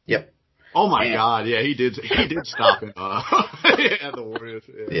 Yep. Oh my God. Yeah, he did stop him. Yeah, the Warriors.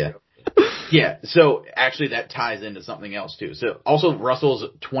 Yeah. Yeah. So actually that ties into something else too. So also Russell's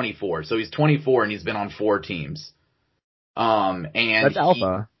 24. So he's 24 and he's been on 4 teams. And That's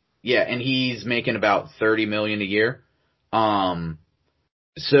alpha. Yeah. And he's making about 30 million a year.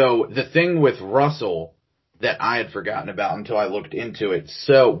 So the thing with Russell that I had forgotten about until I looked into it.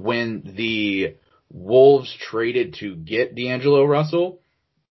 So when the Wolves traded to get D'Angelo Russell,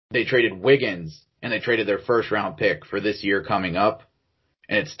 they traded Wiggins and they traded their first round pick for this year coming up,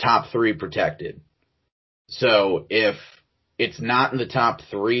 and it's top 3 protected. So if it's not in the top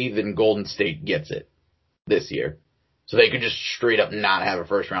 3, then Golden State gets it this year. So they could just straight up not have a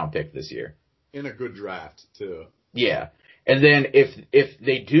first round pick this year. In a good draft too. Yeah. And then if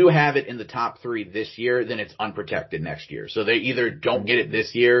they do have it in the top 3 this year, then it's unprotected next year. So they either don't get it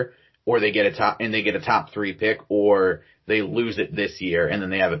this year, or they get a top 3 pick, or they lose it this year and then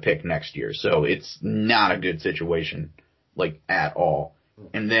they have a pick next year. So it's not a good situation, like, at all.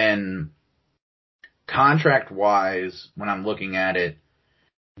 And then contract wise, when I'm looking at it,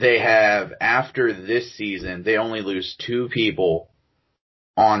 they have, after this season, they only lose 2 people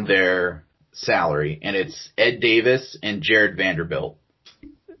on their salary, and it's Ed Davis and Jared Vanderbilt,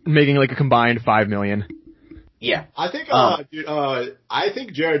 making like a combined $5 million. Yeah, I think I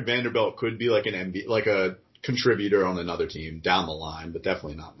think Jared Vanderbilt could be like like a contributor on another team down the line, but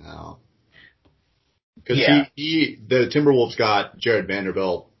definitely not now. Because the Timberwolves got Jared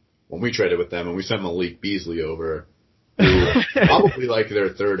Vanderbilt when we traded with them, and we sent Malik Beasley over, who probably like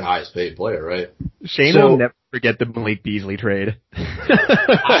their 3rd highest paid player, right? Shane will never forget the Malik Beasley trade.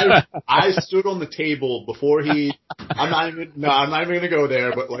 I stood on the table before he. I'm not even going to go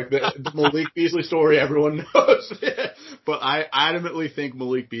there. But like the Malik Beasley story, everyone knows. But I adamantly think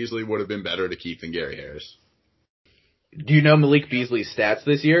Malik Beasley would have been better to keep than Gary Harris. Do you know Malik Beasley's stats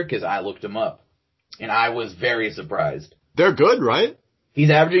this year? Because I looked him up, and I was very surprised. They're good, right? He's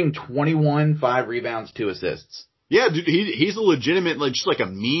averaging 21, 5 rebounds, 2 assists. Yeah, dude, he's a legitimate, like, just like a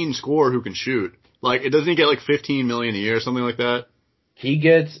mean scorer who can shoot. Like, it doesn't he get like $15 million a year or something like that?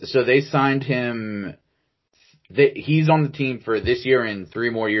 So they signed him, he's on the team for this year and 3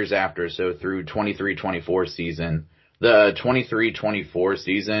 more years after, so through 23-24 season. The 23-24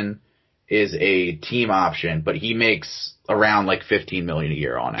 season is a team option, but he makes around like $15 million a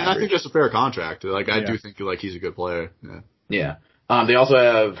year on average. And I think that's a fair contract. Like, I do think like he's a good player. Yeah. They also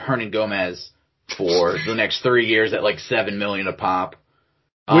have Hernan Gomez for the next 3 years at like $7 million a pop.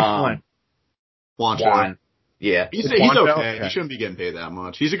 Which one? Juan. Yeah. He's okay. He shouldn't be getting paid that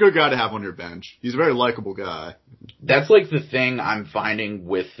much. He's a good guy to have on your bench. He's a very likable guy. That's like the thing I'm finding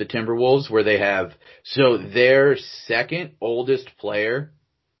with the Timberwolves, where they have, so their second oldest player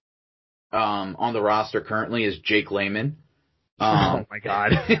on the roster currently is Jake Layman. Oh my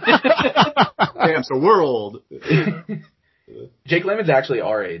God. Damn, so we're old. Jake Layman's actually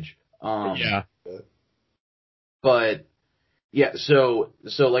our age. Yeah. But yeah, so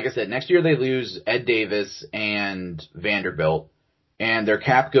like I said, next year they lose Ed Davis and Vanderbilt, and their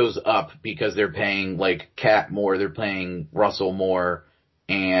cap goes up because they're paying like Cat more, they're paying Russell more,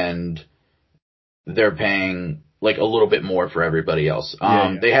 and they're paying like a little bit more for everybody else.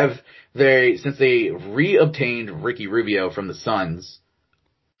 Since they reobtained Ricky Rubio from the Suns,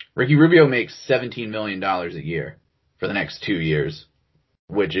 Ricky Rubio makes $17 million a year for the next 2 years,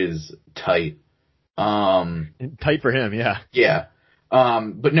 which is tight. Tight for him, yeah. Yeah.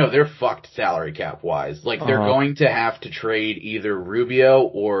 But no, they're fucked salary cap wise. Like, they're going to have to trade either Rubio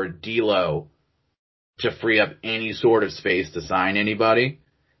or D'Lo to free up any sort of space to sign anybody.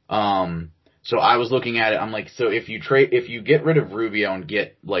 So I was looking at it, I'm like, so if you get rid of Rubio and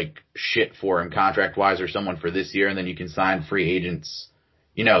get like shit for him contract wise or someone for this year, and then you can sign free agents,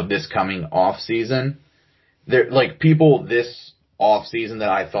 this coming off season, they're like people this off season that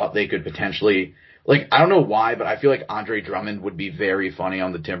I thought they could potentially, like, I don't know why, but I feel like Andre Drummond would be very funny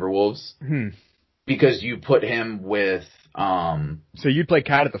on the Timberwolves. Because you put him with, so you'd play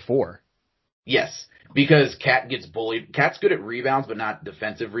Cat at the 4. Yes. Because Cat gets bullied. Cat's good at rebounds, but not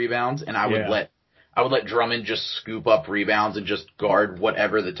defensive rebounds. And I would let Drummond just scoop up rebounds and just guard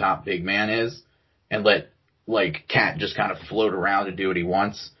whatever the top big man is, and let like Cat just kind of float around and do what he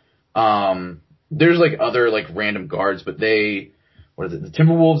wants. There's like other like random guards, but the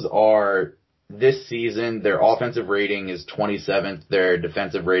Timberwolves are this season, their offensive rating is 27th, their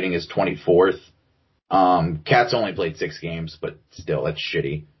defensive rating is 24th. Cat's only played 6 games, but still, that's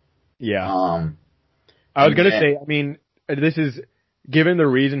shitty. Yeah. I was gonna say, I mean, this is, given the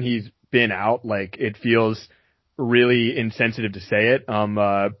reason he's been out, like, it feels really insensitive to say it,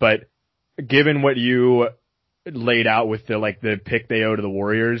 but given what you laid out with the pick they owe to the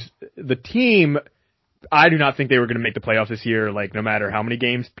Warriors. The team, I do not think they were going to make the playoffs this year, no matter how many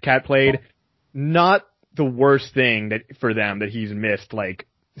games Cat played. Not the worst thing for them that he's missed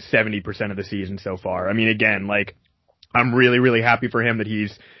 70% of the season so far. I mean, again, I'm really, really happy for him that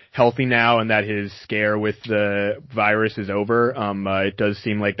he's healthy now and that his scare with the virus is over. It does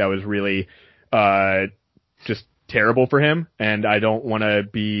seem like that was really, just terrible for him, and I don't want to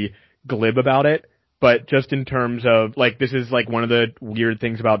be glib about it. But just in terms of, this is, one of the weird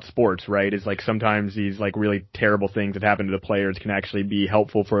things about sports, right, is, sometimes these, really terrible things that happen to the players can actually be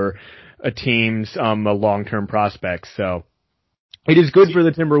helpful for a team's, long-term prospects. So it is good for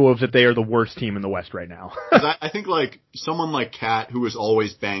the Timberwolves that they are the worst team in the West right now. I think, someone like Cat, who was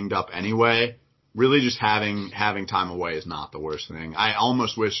always banged up anyway, really just having time away is not the worst thing. I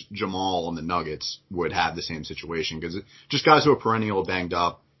almost wish Jamal and the Nuggets would have the same situation, because just guys who are perennial banged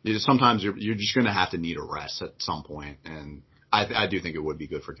up, sometimes you're just going to have to need a rest at some point, and I do think it would be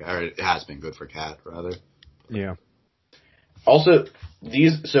good for Cat, or it has been good for Cat, rather. Yeah. Also,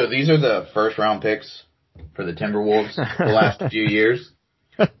 these are the first round picks for the Timberwolves the last few years.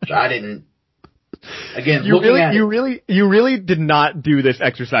 I didn't. Again, you really did not do this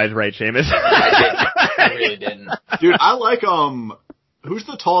exercise right, Seamus. I really didn't. Dude, I like who's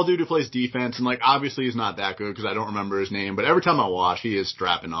the tall dude who plays defense, and obviously he's not that good because I don't remember his name, but every time I watch, he is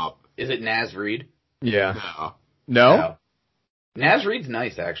strapping up. Is it Naz Reid? Yeah. No? Naz Reid's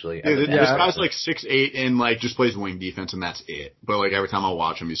nice, actually. Yeah, this guy's 6'8" and just plays wing defense, and that's it. But every time I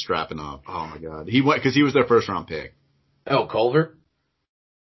watch him, he's strapping up. Oh my god, because he was their first round pick. Oh, Culver?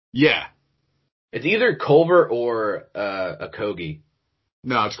 Yeah. It's either Culver or a Kogi.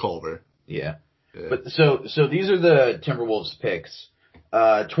 No, it's Culver. Yeah. But so these are the Timberwolves picks.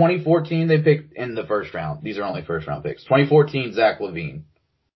 2014 they picked in the first round. These are only first round picks. 2014 Zach LaVine.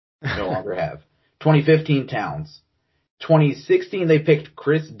 No longer have. 2015 Towns. 2016 they picked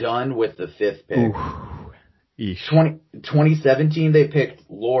Chris Dunn with the 5th pick. 2017 they picked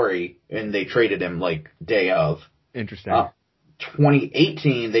Laurie and they traded him day of. Interesting.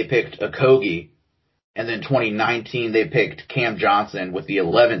 2018 they picked Okogie. And then 2019, they picked Cam Johnson with the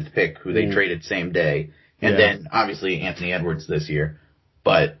 11th pick, who they traded same day. And then, obviously, Anthony Edwards this year.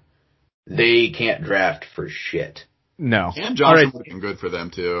 But they can't draft for shit. No. Cam Johnson would have been good for them,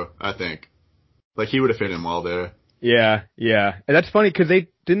 too, I think. He would have fit in well there. Yeah. And that's funny, because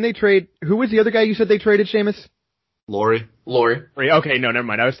didn't they trade... Who was the other guy you said they traded, Seamus? Laurie. Okay, no, never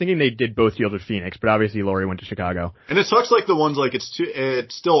mind. I was thinking they did both deals with Phoenix, but obviously Laurie went to Chicago. And it sucks the ones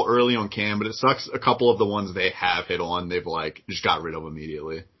it's still early on Cam, but it sucks a couple of the ones they have hit on, they've just got rid of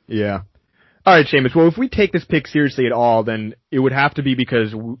immediately. Yeah. All right, Seamus. Well, if we take this pick seriously at all, then it would have to be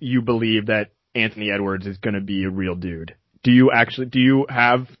because you believe that Anthony Edwards is going to be a real dude. Do you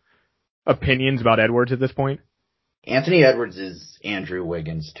have opinions about Edwards at this point? Anthony Edwards is Andrew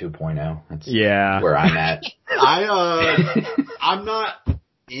Wiggins 2.0. That's where I'm at. I'm not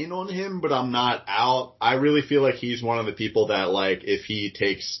in on him, but I'm not out. I really feel like he's one of the people that if he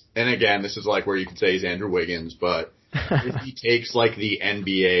takes, and again, this is where you can say he's Andrew Wiggins, but if he takes the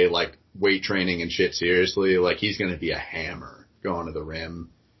NBA weight training and shit seriously, he's going to be a hammer going to the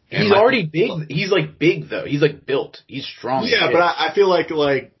rim. And he's already big. He's big though. He's built. He's strong. Yeah, but I feel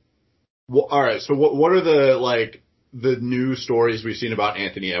well, all right. So what are the new stories we've seen about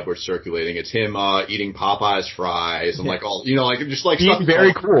Anthony Edwards circulating? It's him eating Popeye's fries and all, just stuff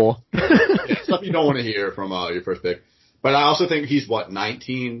very cool. Stuff you don't want to hear from your first pick. But I also think he's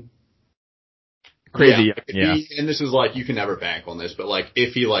 19. Crazy. Yeah. And this is you can never bank on this, but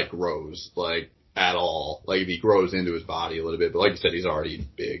if he grows at all, if he grows into his body a little bit, but like you said, he's already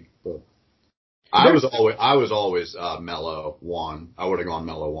big. But I was always Melo 1. I would have gone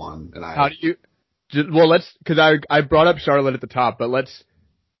Melo 1, and how do you? Well, because I brought up Charlotte at the top, but let's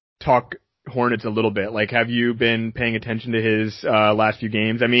talk Hornets a little bit. Have you been paying attention to his last few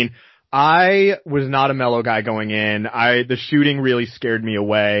games? I mean, I was not a Melo guy going in. The shooting really scared me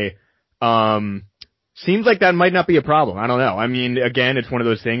away. Seems like that might not be a problem. I don't know. I mean, again, it's one of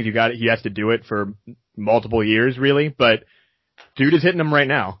those things he has to do it for multiple years, really. But dude is hitting him right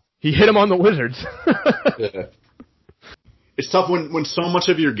now. He hit him on the Wizards. Yeah. It's tough when so much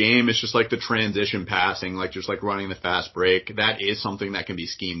of your game is just the transition passing, just running the fast break. That is something that can be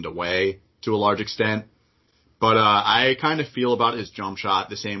schemed away to a large extent. But I kind of feel about his jump shot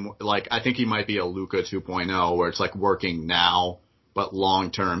the same. I think he might be a Luka 2.0, where it's working now, but long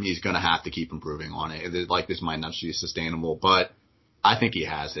term he's going to have to keep improving on it. This might not be sustainable, but I think he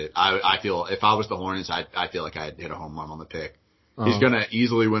has it. I feel if I was the Hornets, I feel like I'd hit a home run on the pick. He's going to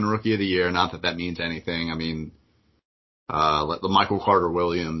easily win Rookie of the Year. Not that means anything. I mean, the Michael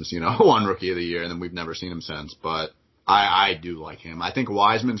Carter-Williams, won Rookie of the Year, and then we've never seen him since. But I do like him. I think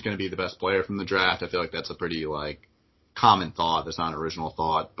Wiseman's going to be the best player from the draft. I feel like that's a pretty common thought. That's not an original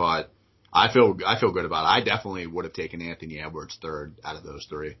thought, but I feel good about it. I definitely would have taken Anthony Edwards third out of those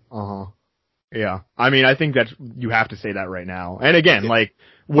three. Yeah. I mean, I think you have to say that right now. And again, but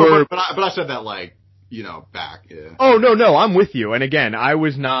I said that back. Yeah. Oh, no, I'm with you. And again, I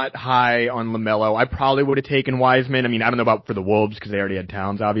was not high on LaMelo. I probably would have taken Wiseman. I mean, I don't know about for the Wolves because they already had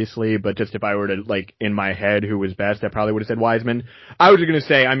Towns, obviously, but just if I were to, in my head who was best, I probably would have said Wiseman. I was just going to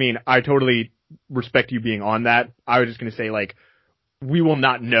say, I mean, I totally respect you being on that. I was just going to say, we will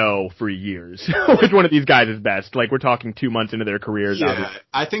not know for years which one of these guys is best. We're talking 2 months into their careers. Yeah, obviously.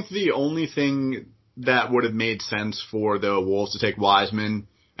 I think the only thing that would have made sense for the Wolves to take Wiseman,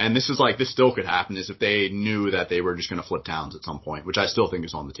 and this still could happen, is if they knew that they were just going to flip Towns at some point, which I still think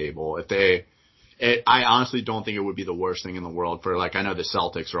is on the table. I honestly don't think it would be the worst thing in the world for, I know the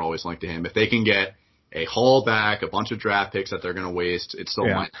Celtics are always linked to him. If they can get a haul back, a bunch of draft picks that they're going to waste, it still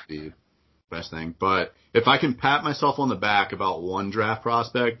might be the best thing. But if I can pat myself on the back about one draft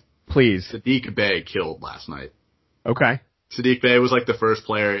prospect, please. Saddiq Bey killed last night. Okay. Saddiq Bey was the first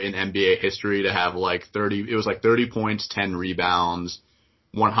player in NBA history to have 30 points, 10 rebounds,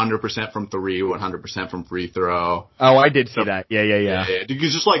 100% from three, 100% from free throw. Oh, I did see that. Yeah.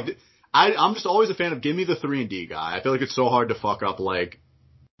 Because just I'm just always a fan of give me the 3-and-D guy. I feel like it's so hard to fuck up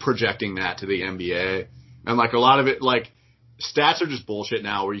projecting that to the NBA. And a lot of it, stats are just bullshit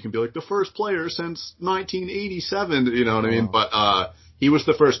now where you can be the first player since 1987, you know what I mean? But, he was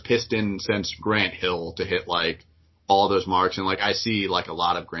the first Piston since Grant Hill to hit all those marks. And I see a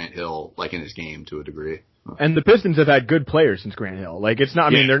lot of Grant Hill in his game to a degree. And the Pistons have had good players since Grant Hill. It's not, I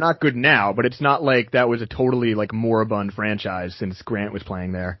mean, they're not good now, but it's not that was a totally moribund franchise since Grant was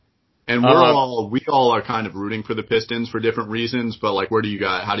playing there. And we all are kind of rooting for the Pistons for different reasons, but how do you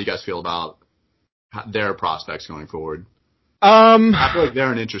guys feel about their prospects going forward? I feel like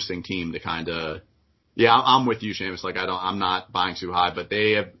they're an interesting team to kind of, I'm with you, Seamus. I'm not buying too high, but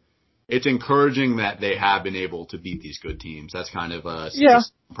it's encouraging that they have been able to beat these good teams. That's kind of a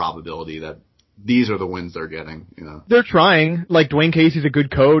probability that these are the wins they're getting, They're trying. Dwayne Casey's a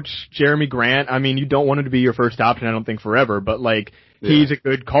good coach. Jeremy Grant, I mean, you don't want him to be your first option, I don't think, forever, but he's a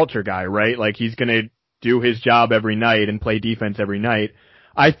good culture guy, right? He's gonna do his job every night and play defense every night.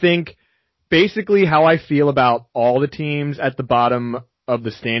 I think basically how I feel about all the teams at the bottom of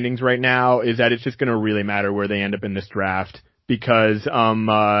the standings right now is that it's just gonna really matter where they end up in this draft because,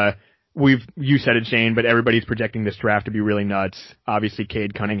 you said it, Shane, but everybody's projecting this draft to be really nuts. Obviously,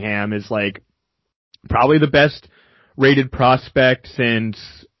 Cade Cunningham is probably the best rated prospect since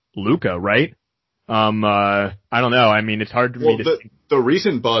Luka, right? I don't know. I mean, it's hard for me to think. The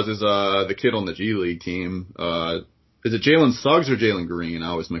recent buzz is the kid on the G League team. Is it Jalen Suggs or Jalen Green? I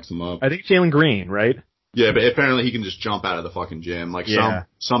always mix them up. I think Jalen Green, right? Yeah, but apparently he can just jump out of the fucking gym.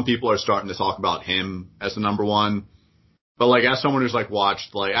 Some people are starting to talk about him as the number one. But as someone who's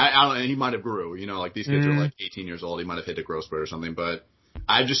watched, I don't know, he might have grew, these kids are 18 years old. He might have hit a growth spurt or something, but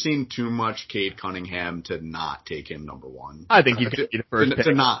I've just seen too much Cade Cunningham to not take him number one. I think he's going to be the first pick.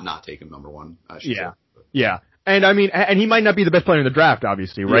 To not take him number one, I should say. Yeah. And I mean, and he might not be the best player in the draft,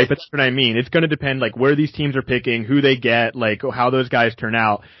 obviously, right? Yeah. But that's what I mean. It's going to depend, where these teams are picking, who they get, how those guys turn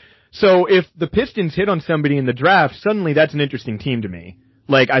out. So if the Pistons hit on somebody in the draft, suddenly that's an interesting team to me.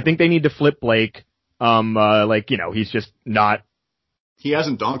 I think they need to flip Blake. He's just not. He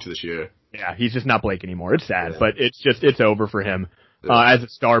hasn't dunked this year. Yeah, he's just not Blake anymore. It's sad, but it's over for him. As a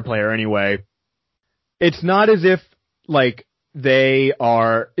star player anyway. It's not as if, they're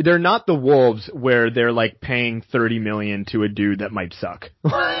not the Wolves where they're, paying $30 million to a dude that might suck.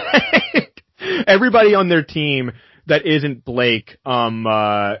 Everybody on their team that isn't Blake,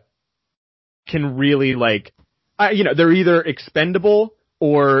 can really, they're either expendable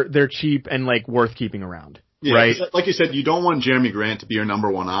or they're cheap and, worth keeping around. Yeah, right? Like you said, you don't want Jeremy Grant to be your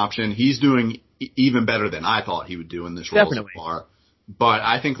number one option. He's doing even better than I thought he would do in this role so far. But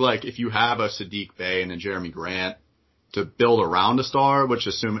I think, if you have a Saddiq Bey and a Jeremy Grant to build around a star, which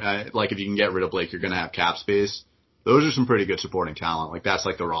if you can get rid of Blake, you're going to have cap space. Those are some pretty good supporting talent. That's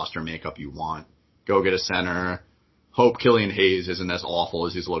the roster makeup you want. Go get a center. Hope Killian Hayes isn't as awful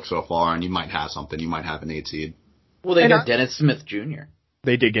as he's looked so far, and you might have something. You might have an 8 seed. Well, they got Dennis Smith Jr.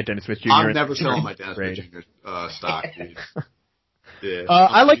 They did get Dennis Smith Jr. I'm never selling my Dennis Smith Jr. Stock. Yeah.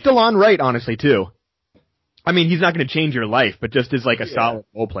 I like DeLon Wright, honestly, too. I mean, he's not going to change your life, but just as a solid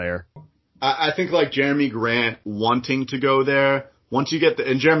role player. I think Jeremy Grant wanting to go there, once you get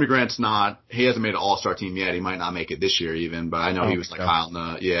and Jeremy Grant's he hasn't made an all-star team yet. He might not make it this year even, but I know he was high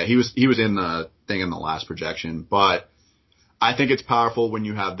on he was in the thing in the last projection. But I think it's powerful when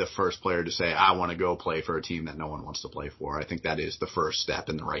you have the first player to say, I want to go play for a team that no one wants to play for. I think that is the first step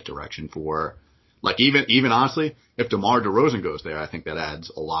in the right direction for, like, even honestly, if DeMar DeRozan goes there, I think that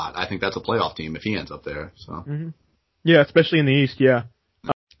adds a lot. I think that's a playoff team if he ends up there. So Yeah, especially in the East, yeah.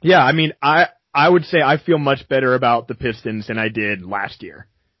 Yeah, I mean, I would say I feel much better about the Pistons than I did last year.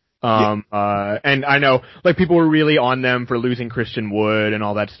 And I know, like, people were really on them for losing Christian Wood and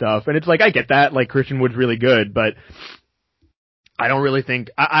all that stuff. And it's like, I get that, like, Christian Wood's really good, but I don't really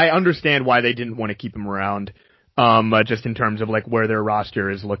think, I understand why they didn't want to keep him around, just in terms of, like, where their roster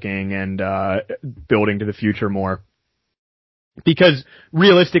is looking and, building to the future more. Because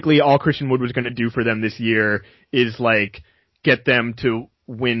realistically, all Christian Wood was going to do for them this year is, like, get them to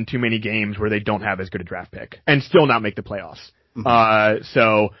win too many games where they don't have as good a draft pick and still not make the playoffs.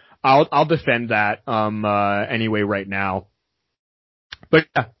 So I'll defend that, anyway right now. But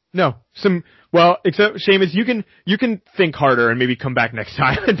yeah, no, except Seamus, you can think harder and maybe come back next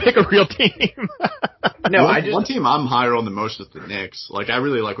time and pick a real team. No, one team I'm higher on the most is the Knicks. Like, I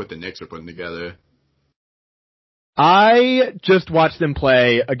really like what the Knicks are putting together. I just watched them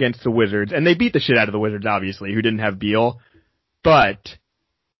play against the Wizards, and they beat the shit out of the Wizards, obviously, who didn't have Beal. But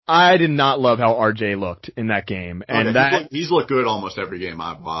I did not love how RJ looked in that game. And he's looked good almost every game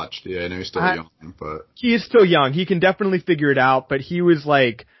I've watched. Yeah, I know he's still young, but he is still young. He can definitely figure it out, but he was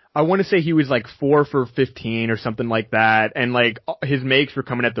like, I want to say he was like 4 for 15 or something like that. And like his makes were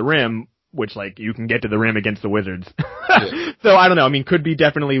coming at the rim, which like you can get to the rim against the Wizards. Yeah. So I don't know. I mean, could be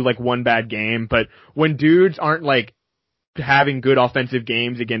definitely like one bad game, but when dudes aren't like having good offensive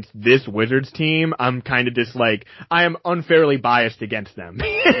games against this Wizards team, I'm kind of just like, I am unfairly biased against them.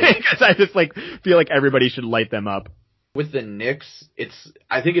 Because I just like feel like everybody should light them up. With the Knicks,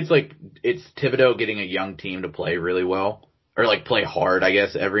 I think it's Thibodeau getting a young team to play really well. Or like play hard, I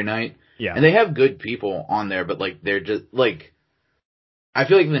guess, every night. Yeah. And they have good people on there, but like they're just like, I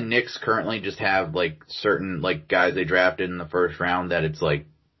feel like the Knicks currently just have like certain like guys they drafted in the first round that it's like,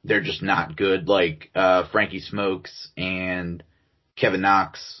 they're just not good, like Frankie Smokes and Kevin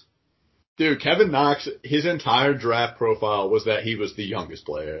Knox. Dude, Kevin Knox, his entire draft profile was that he was the youngest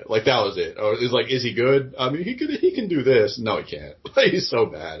player. Like, that was it. Or it's like, is he good? I mean, he can do this. No, he can't. He's so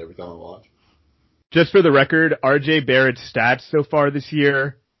bad every time I watch. Just for the record, RJ Barrett's stats so far this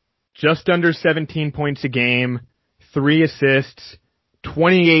year, just under 17 points a game, 3 assists,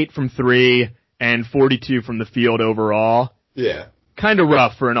 28 from 3, and 42 from the field overall. Yeah. Kind of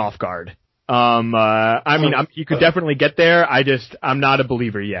rough for an off guard. I mean, you could definitely get there. I'm not a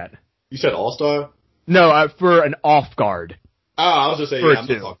believer yet. You said all-star? No, for an off guard. Oh, I was just saying, yeah, I'm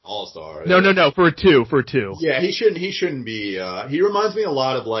not talking all-star. No, for a two. Yeah, he shouldn't be, he reminds me a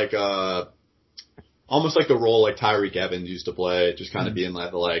lot of like, almost like the role like Tyreek Evans used to play, just kind of being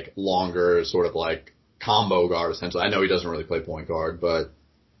like the like longer sort of like combo guard essentially. I know he doesn't really play point guard, but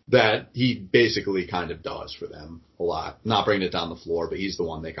that he basically kind of does for them a lot. Not bringing it down the floor, but he's the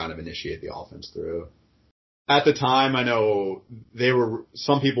one they kind of initiate the offense through. At the time, I know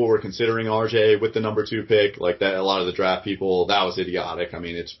some people were considering RJ with the number 2 pick, like that. A lot of the draft people, that was idiotic. I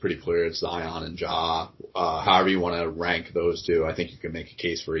mean, it's pretty clear it's Zion and Ja. However you want to rank those two, I think you can make a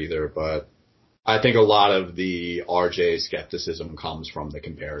case for either, but I think a lot of the RJ skepticism comes from the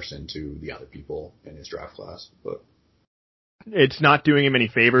comparison to the other people in his draft class, but it's not doing him any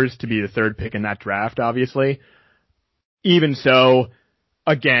favors to be the 3rd pick in that draft, obviously. Even so,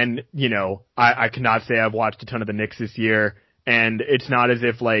 again, you know, I cannot say I've watched a ton of the Knicks this year, and it's not as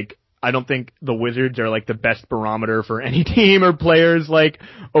if, like, I don't think the Wizards are, like, the best barometer for any team or players, like,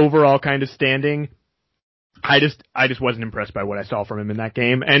 overall kind of standing. I just wasn't impressed by what I saw from him in that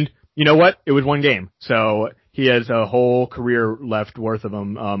game, and you know what? It was one game, so he has a whole career left worth of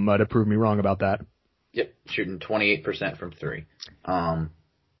him, to prove me wrong about that. Yep, shooting 28% from 3.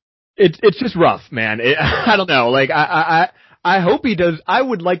 It's just rough, man. I don't know. Like, I hope he does. I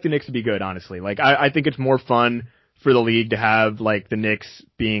would like the Knicks to be good, honestly. Like, I think it's more fun for the league to have, like, the Knicks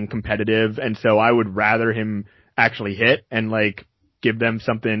being competitive, and so I would rather him actually hit and, like, give them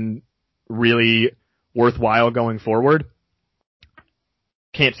something really worthwhile going forward.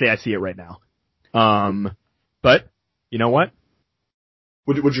 Can't say I see it right now. But, you know what?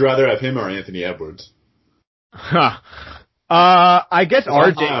 Would you rather have him or Anthony Edwards? I guess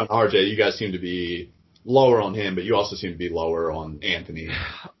RJ. On RJ, you guys seem to be lower on him, but you also seem to be lower on Anthony.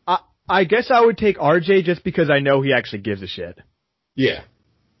 I guess I would take RJ just because I know he actually gives a shit. Yeah.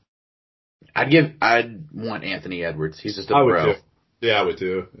 I'd want Anthony Edwards. He's just a bro. Would too. Yeah, I would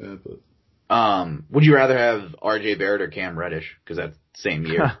too. Yeah, but. Would you rather have RJ Barrett or Cam Reddish? Because that's the same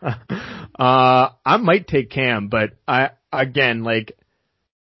year. I might take Cam, but I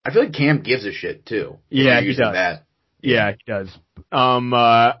feel like Cam gives a shit too. Yeah, he does. Yeah, he does.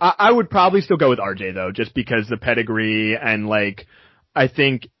 I would probably still go with RJ though, just because the pedigree and like, I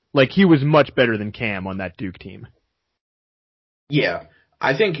think like he was much better than Cam on that Duke team. Yeah.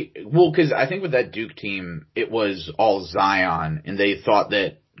 I think, well, cause I think with that Duke team, it was all Zion, and they thought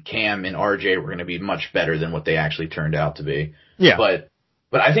that Cam and RJ were going to be much better than what they actually turned out to be. Yeah. But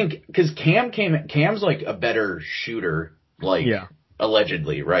I think, cause Cam's like a better shooter, like,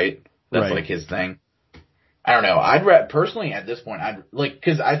 allegedly, right? That's like his thing. I don't know. Personally at this point,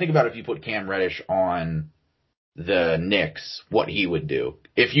 cause I think about if you put Cam Reddish on the Knicks, what he would do.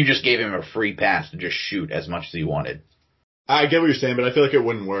 If you just gave him a free pass to just shoot as much as he wanted. I get what you're saying, but I feel like it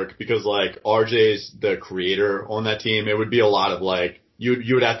wouldn't work because like RJ's the creator on that team. It would be a lot of like you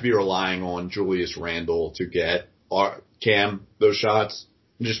would have to be relying on Julius Randle to get Cam those shots.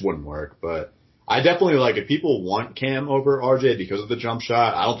 It just wouldn't work. But I definitely like if people want Cam over RJ because of the jump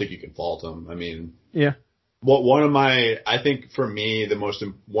shot. I don't think you can fault him. I mean, yeah. I think for me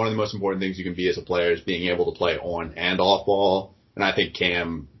one of the most important things you can be as a player is being able to play on and off ball, and I think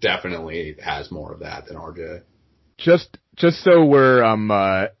Cam definitely has more of that than RJ. Just so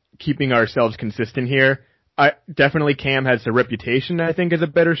we're keeping ourselves consistent here, definitely Cam has the reputation, I think, as a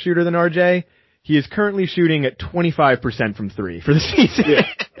better shooter than RJ. He is currently shooting at 25% from three for the season. Yeah.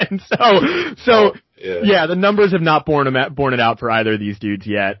 And so the numbers have not borne it out for either of these dudes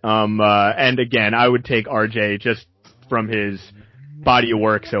yet. And again, I would take RJ just from his body of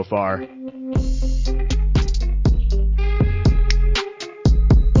work so far.